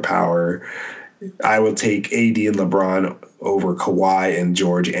firepower. I would take AD and LeBron over Kawhi and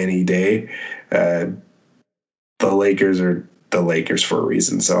George any day. The Lakers are the Lakers for a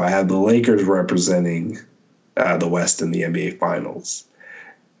reason. So I have the Lakers representing the West in the NBA Finals.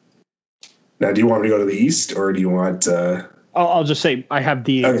 Now, do you want me to go to the East, or do you want... I'll just say I have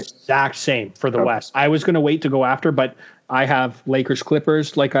the exact same for the West. I was going to wait to go after, but I have Lakers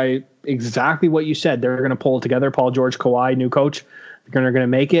Clippers. Exactly what you said. They're going to pull it together. Paul George, Kawhi, new coach. They're going to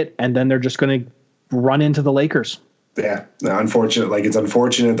make it, and then they're just going to run into the Lakers. Yeah, it's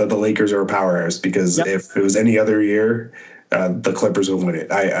unfortunate that the Lakers are a powerhouse because if it was any other year, the Clippers would win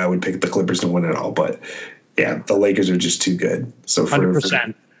it. I would pick the Clippers to win it all, but yeah, the Lakers are just too good. So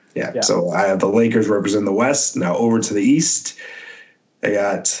 100%. So I have the Lakers represent the West. Now over to the East, I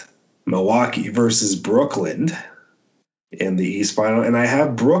got Milwaukee versus Brooklyn in the East final, and I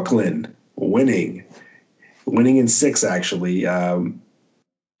have Brooklyn winning in 6 actually.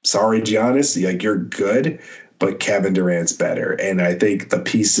 Sorry, Giannis, you're good, but Kevin Durant's better, and I think the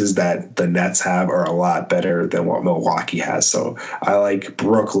pieces that the Nets have are a lot better than what Milwaukee has. So I like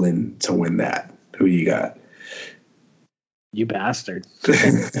Brooklyn to win that. Who you got? You bastard.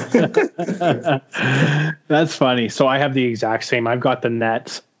 That's funny. So I have the exact same. I've got the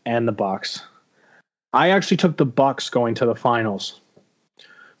Nets and the Bucks. I actually took the Bucks going to the finals.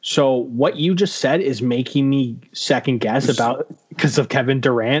 So what you just said is making me second guess because of Kevin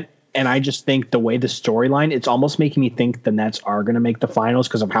Durant. And I just think the way the storyline, it's almost making me think the Nets are going to make the finals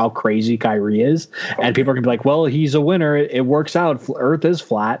because of how crazy Kyrie is. And people are going to be like, well, he's a winner. It works out. Earth is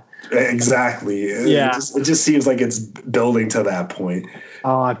flat. Exactly. Yeah. It just seems like it's building to that point.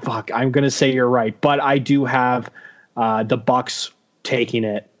 Oh, fuck. I'm going to say you're right. But I do have the Bucks taking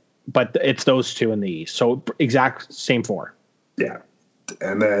it. But it's those two in the East. So exact same 4. Yeah.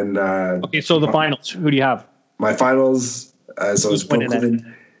 And then. Okay, so the finals. Who do you have? My finals. So it's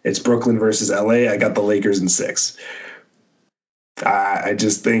Brooklyn. It's Brooklyn versus LA. I got the Lakers in 6. I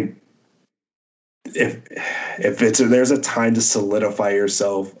just think if there's a time to solidify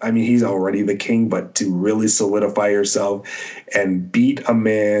yourself, I mean, he's already the king, but to really solidify yourself and beat a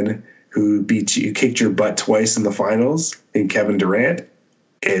man who beat you, kicked your butt twice in the finals in Kevin Durant,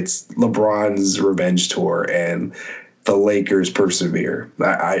 it's LeBron's revenge tour, and the Lakers persevere.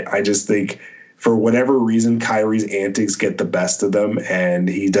 I just think, for whatever reason, Kyrie's antics get the best of them, and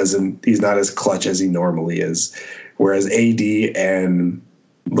he's not as clutch as he normally is. Whereas AD and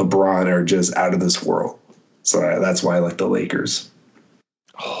LeBron are just out of this world. So that's why I like the Lakers.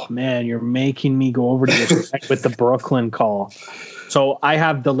 Oh man, you're making me go over to this with the Brooklyn call. So I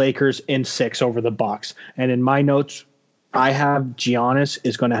have the Lakers in 6 over the Bucks. And in my notes, I have Giannis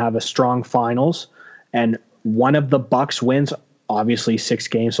is going to have a strong finals, and one of the Bucks wins, obviously 6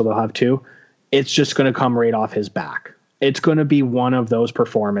 games, so they'll have 2. It's just going to come right off his back. It's going to be one of those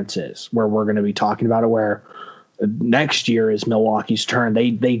performances where we're going to be talking about it, where next year is Milwaukee's turn.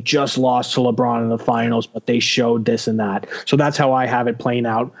 They just lost to LeBron in the finals, but they showed this and that. So that's how I have it playing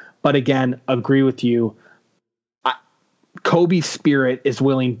out. But again, agree with you. Kobe's spirit is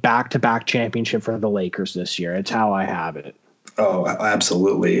willing back-to-back championship for the Lakers this year. It's how I have it. Oh,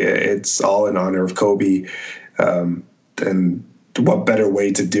 absolutely. It's all in honor of Kobe. And what better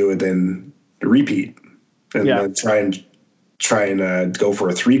way to do it than repeat and then try and go for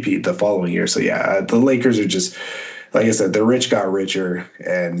a three-peat the following year. So the Lakers are just, like I said, the rich got richer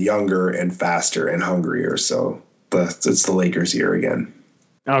and younger and faster and hungrier. So it's the Lakers here again.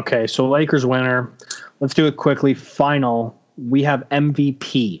 Okay, so Lakers winner. Let's do it quickly. Final. We have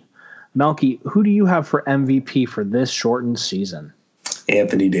MVP. Melky, who do you have for MVP for this shortened season?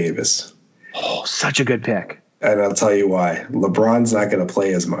 Anthony Davis. Oh, such a good pick. And I'll tell you why. LeBron's not going to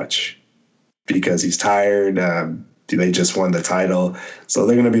play as much because he's tired. They just won the title. So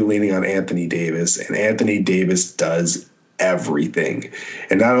they're going to be leaning on Anthony Davis. And Anthony Davis does everything.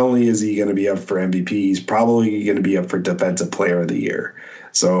 And not only is he going to be up for MVP, he's probably going to be up for Defensive Player of the Year.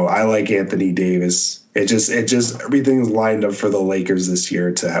 So I like Anthony Davis. It just everything's lined up for the Lakers this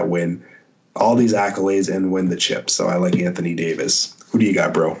year to win all these accolades and win the chip. So I like Anthony Davis. Who do you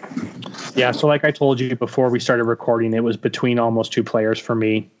got, bro? Yeah, so like I told you before we started recording, it was between almost 2 players for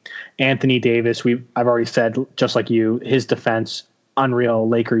me. Anthony Davis, I've already said, just like you, his defense, unreal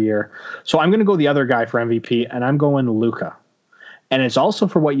Laker year. So I'm going to go the other guy for MVP, and I'm going Luka. And it's also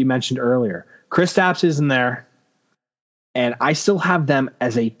for what you mentioned earlier. Kristaps isn't there, and I still have them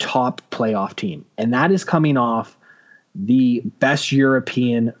as a top playoff team. And that is coming off the best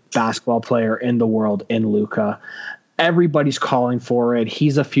European basketball player in the world in Luka. Everybody's calling for it.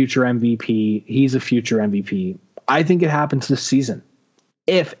 He's a future MVP. He's a future MVP. I think it happens this season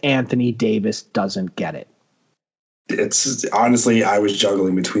if Anthony Davis doesn't get it. It's honestly, I was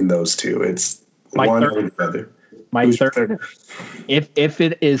juggling between those two. It's my one third, or the other. My third. If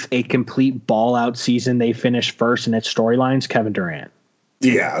it is a complete ball out season, they finish first in its storylines, Kevin Durant.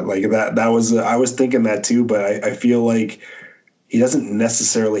 Yeah, like that was I was thinking that too, but I feel like he doesn't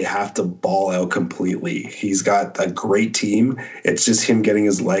necessarily have to ball out completely. He's got a great team. It's just him getting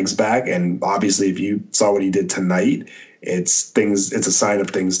his legs back. And obviously, if you saw what he did tonight, it's a sign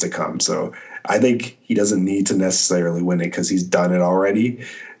of things to come. So I think he doesn't need to necessarily win it because he's done it already.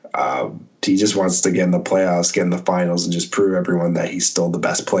 He just wants to get in the playoffs, get in the finals, and just prove everyone that he's still the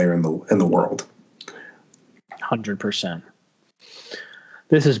best player in the world. 100%.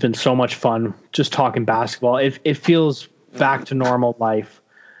 This has been so much fun just talking basketball. It feels back to normal life.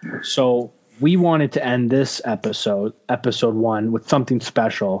 So we wanted to end this episode 1, with something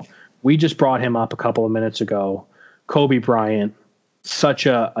special. We just brought him up a couple of minutes ago. Kobe Bryant, such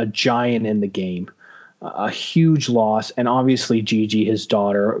a giant in the game, a huge loss. And obviously Gigi, his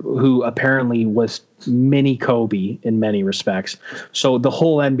daughter, who apparently was mini Kobe in many respects. So the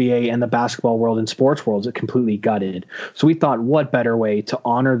whole NBA and the basketball world and sports world is completely gutted. So we thought, what better way to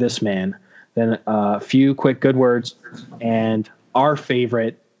honor this man than a few quick good words and our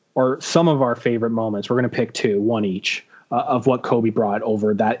favorite, or some of our favorite moments. We're going to pick one each, of what Kobe brought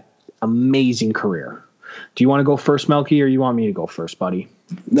over that amazing career. Do you want to go first, Melky, or you want me to go first, buddy?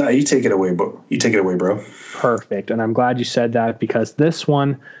 No, you take it away, bro. Perfect. And I'm glad you said that, because this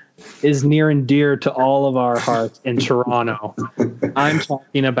one is near and dear to all of our hearts in Toronto. I'm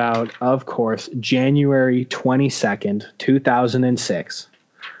talking about, of course, January 22nd, 2006.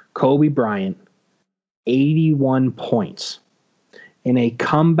 Kobe Bryant, 81 points in a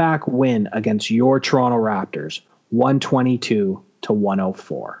comeback win against your Toronto Raptors,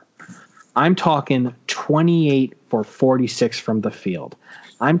 122-104. I'm talking 28 for 46 from the field.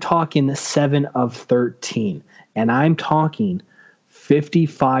 I'm talking 7 of 13. And I'm talking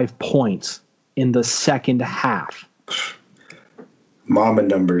 55 points in the second half. Mama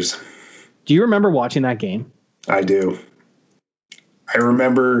numbers. Do you remember watching that game? I do. I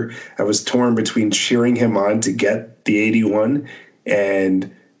remember I was torn between cheering him on to get the 81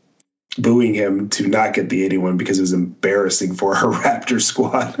 and booing him to not get the 81 because it was embarrassing for our Raptor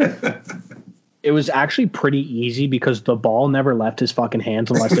squad. It was actually pretty easy because the ball never left his fucking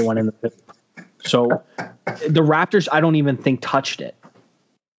hands unless they went in the. So the Raptors, I don't even think touched it.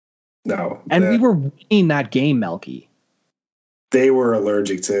 No. And we were winning that game, Melky. They were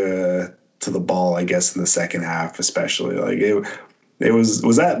allergic to the ball, I guess, in the second half, especially. Like it was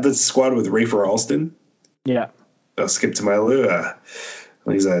that the squad with Rafer Alston? Yeah. I'll skip to my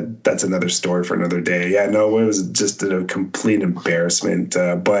that's another story for another day. Yeah, no, it was just a complete embarrassment.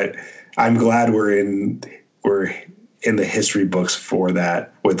 But I'm glad we're in the history books for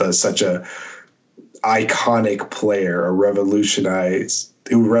that, with such a iconic player, who revolutionized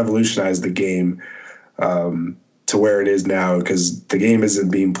the game to where it is now, because the game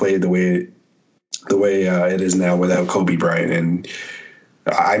isn't being played the way it is now without Kobe Bryant. And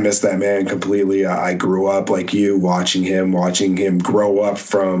I miss that man completely. I grew up like you, watching him grow up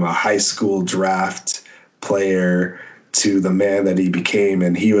from a high school draft player to the man that he became,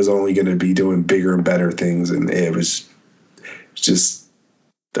 and he was only going to be doing bigger and better things. And it was just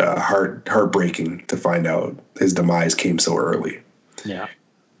heartbreaking to find out his demise came so early. Yeah.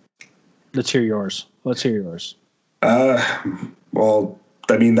 Let's hear yours. Well,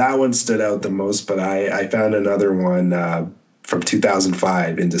 I mean, that one stood out the most, but I found another one from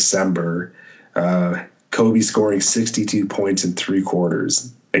 2005 in December. Kobe scoring 62 points in 3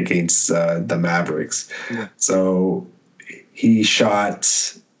 quarters against the Mavericks. Yeah. So he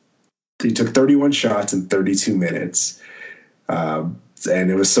took 31 shots in 32 minutes.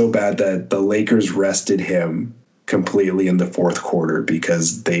 And it was so bad that the Lakers rested him completely in the fourth quarter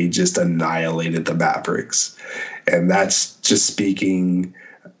because they just annihilated the Mavericks. And that's just speaking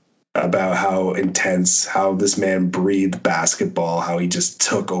about how intense, how this man breathed basketball, how he just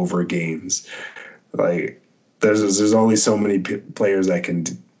took over games. Like there's only so many players that can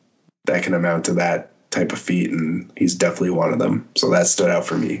amount to that type of feat, and he's definitely one of them. So that stood out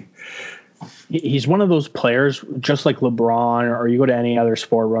for me. He's one of those players, just like LeBron, or you go to any other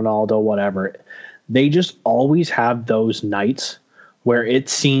sport, Ronaldo, whatever. They just always have those nights where it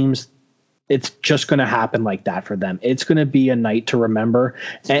seems it's just going to happen like that for them. It's going to be a night to remember.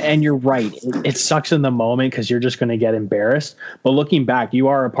 And you're right. It sucks in the moment because you're just going to get embarrassed. But looking back, you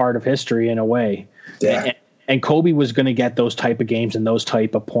are a part of history in a way. Yeah. And Kobe was going to get those type of games and those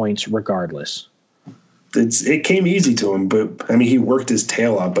type of points regardless. It came easy to him, but I mean, he worked his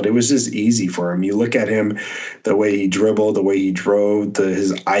tail off, but it was just easy for him. You look at him, the way he dribbled, the way he drove,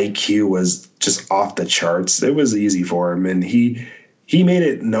 his IQ was just off the charts. It was easy for him, and he made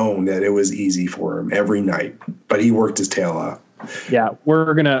it known that it was easy for him every night, but he worked his tail off. Yeah,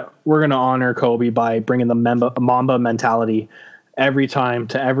 we're gonna honor Kobe by bringing the Mamba mentality every time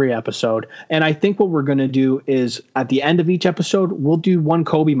to every episode. And I think what we're gonna do is at the end of each episode, we'll do one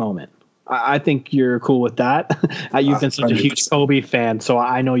Kobe moment. I think you're cool with that. You've been such 100%. A huge Kobe fan, so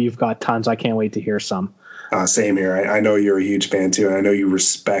I know you've got tons. I can't wait to hear some. Same here. I know you're a huge fan too, and I know you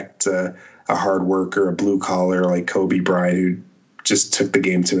respect a hard worker, a blue collar like Kobe Bryant, who just took the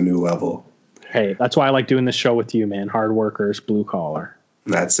game to a new level. Hey, that's why I like doing this show with you, man. Hard workers, blue collar.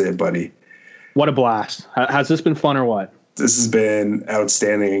 That's it, buddy. What a blast. Has this been fun or what? This has been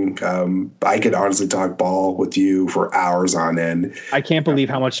outstanding. I could honestly talk ball with you for hours on end. I can't believe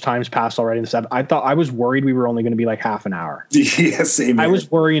how much time's passed already in this episode. I was worried we were only going to be like half an hour. Yeah, same here. I was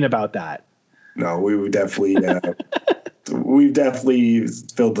worrying about that. No, we would definitely we've definitely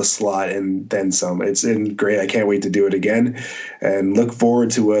filled the slot and then some. It's been great. I can't wait to do it again, and look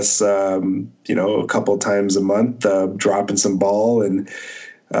forward to us. A couple times a month, dropping some ball, and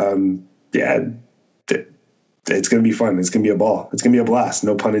it's going to be fun. It's going to be a ball. It's going to be a blast.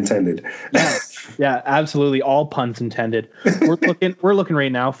 No pun intended. Yeah, absolutely. All puns intended. We're looking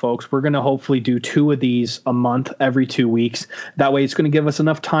right now, folks. We're going to hopefully do 2 of these a month every 2 weeks. That way it's going to give us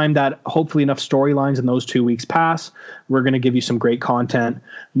enough time that hopefully enough storylines in those 2 weeks pass. We're going to give you some great content.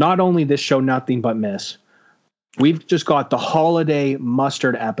 Not only this show, Nothing But Miss. We've just got the holiday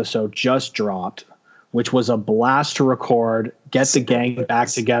mustard episode just dropped, which was a blast to record. Get the gang back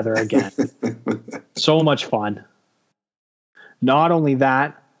together again. So much fun. Not only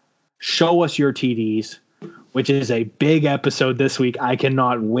that, show us your TDs, which is a big episode this week. I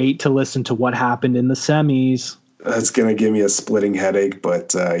cannot wait to listen to what happened in the semis. That's going to give me a splitting headache,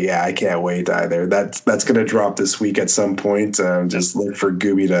 but I can't wait either. That's going to drop this week at some point. Just look for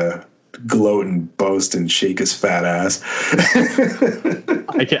Gooby to gloat and boast and shake his fat ass.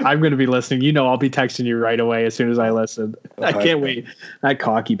 I'm going to be listening. I'll be texting you right away as soon as I listen. I can't wait. That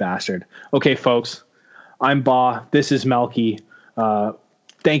cocky bastard. Okay, folks. I'm Ba. This is Melky.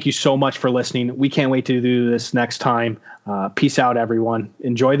 Thank you so much for listening. We can't wait to do this next time. Peace out, everyone.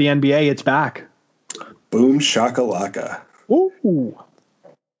 Enjoy the NBA. It's back. Boom shakalaka. Ooh.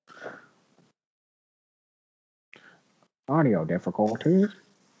 Audio difficulties.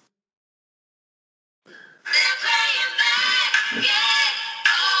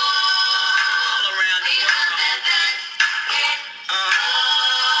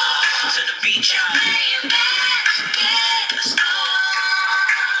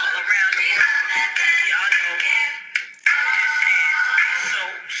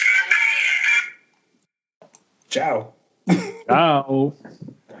 Ciao. Ciao.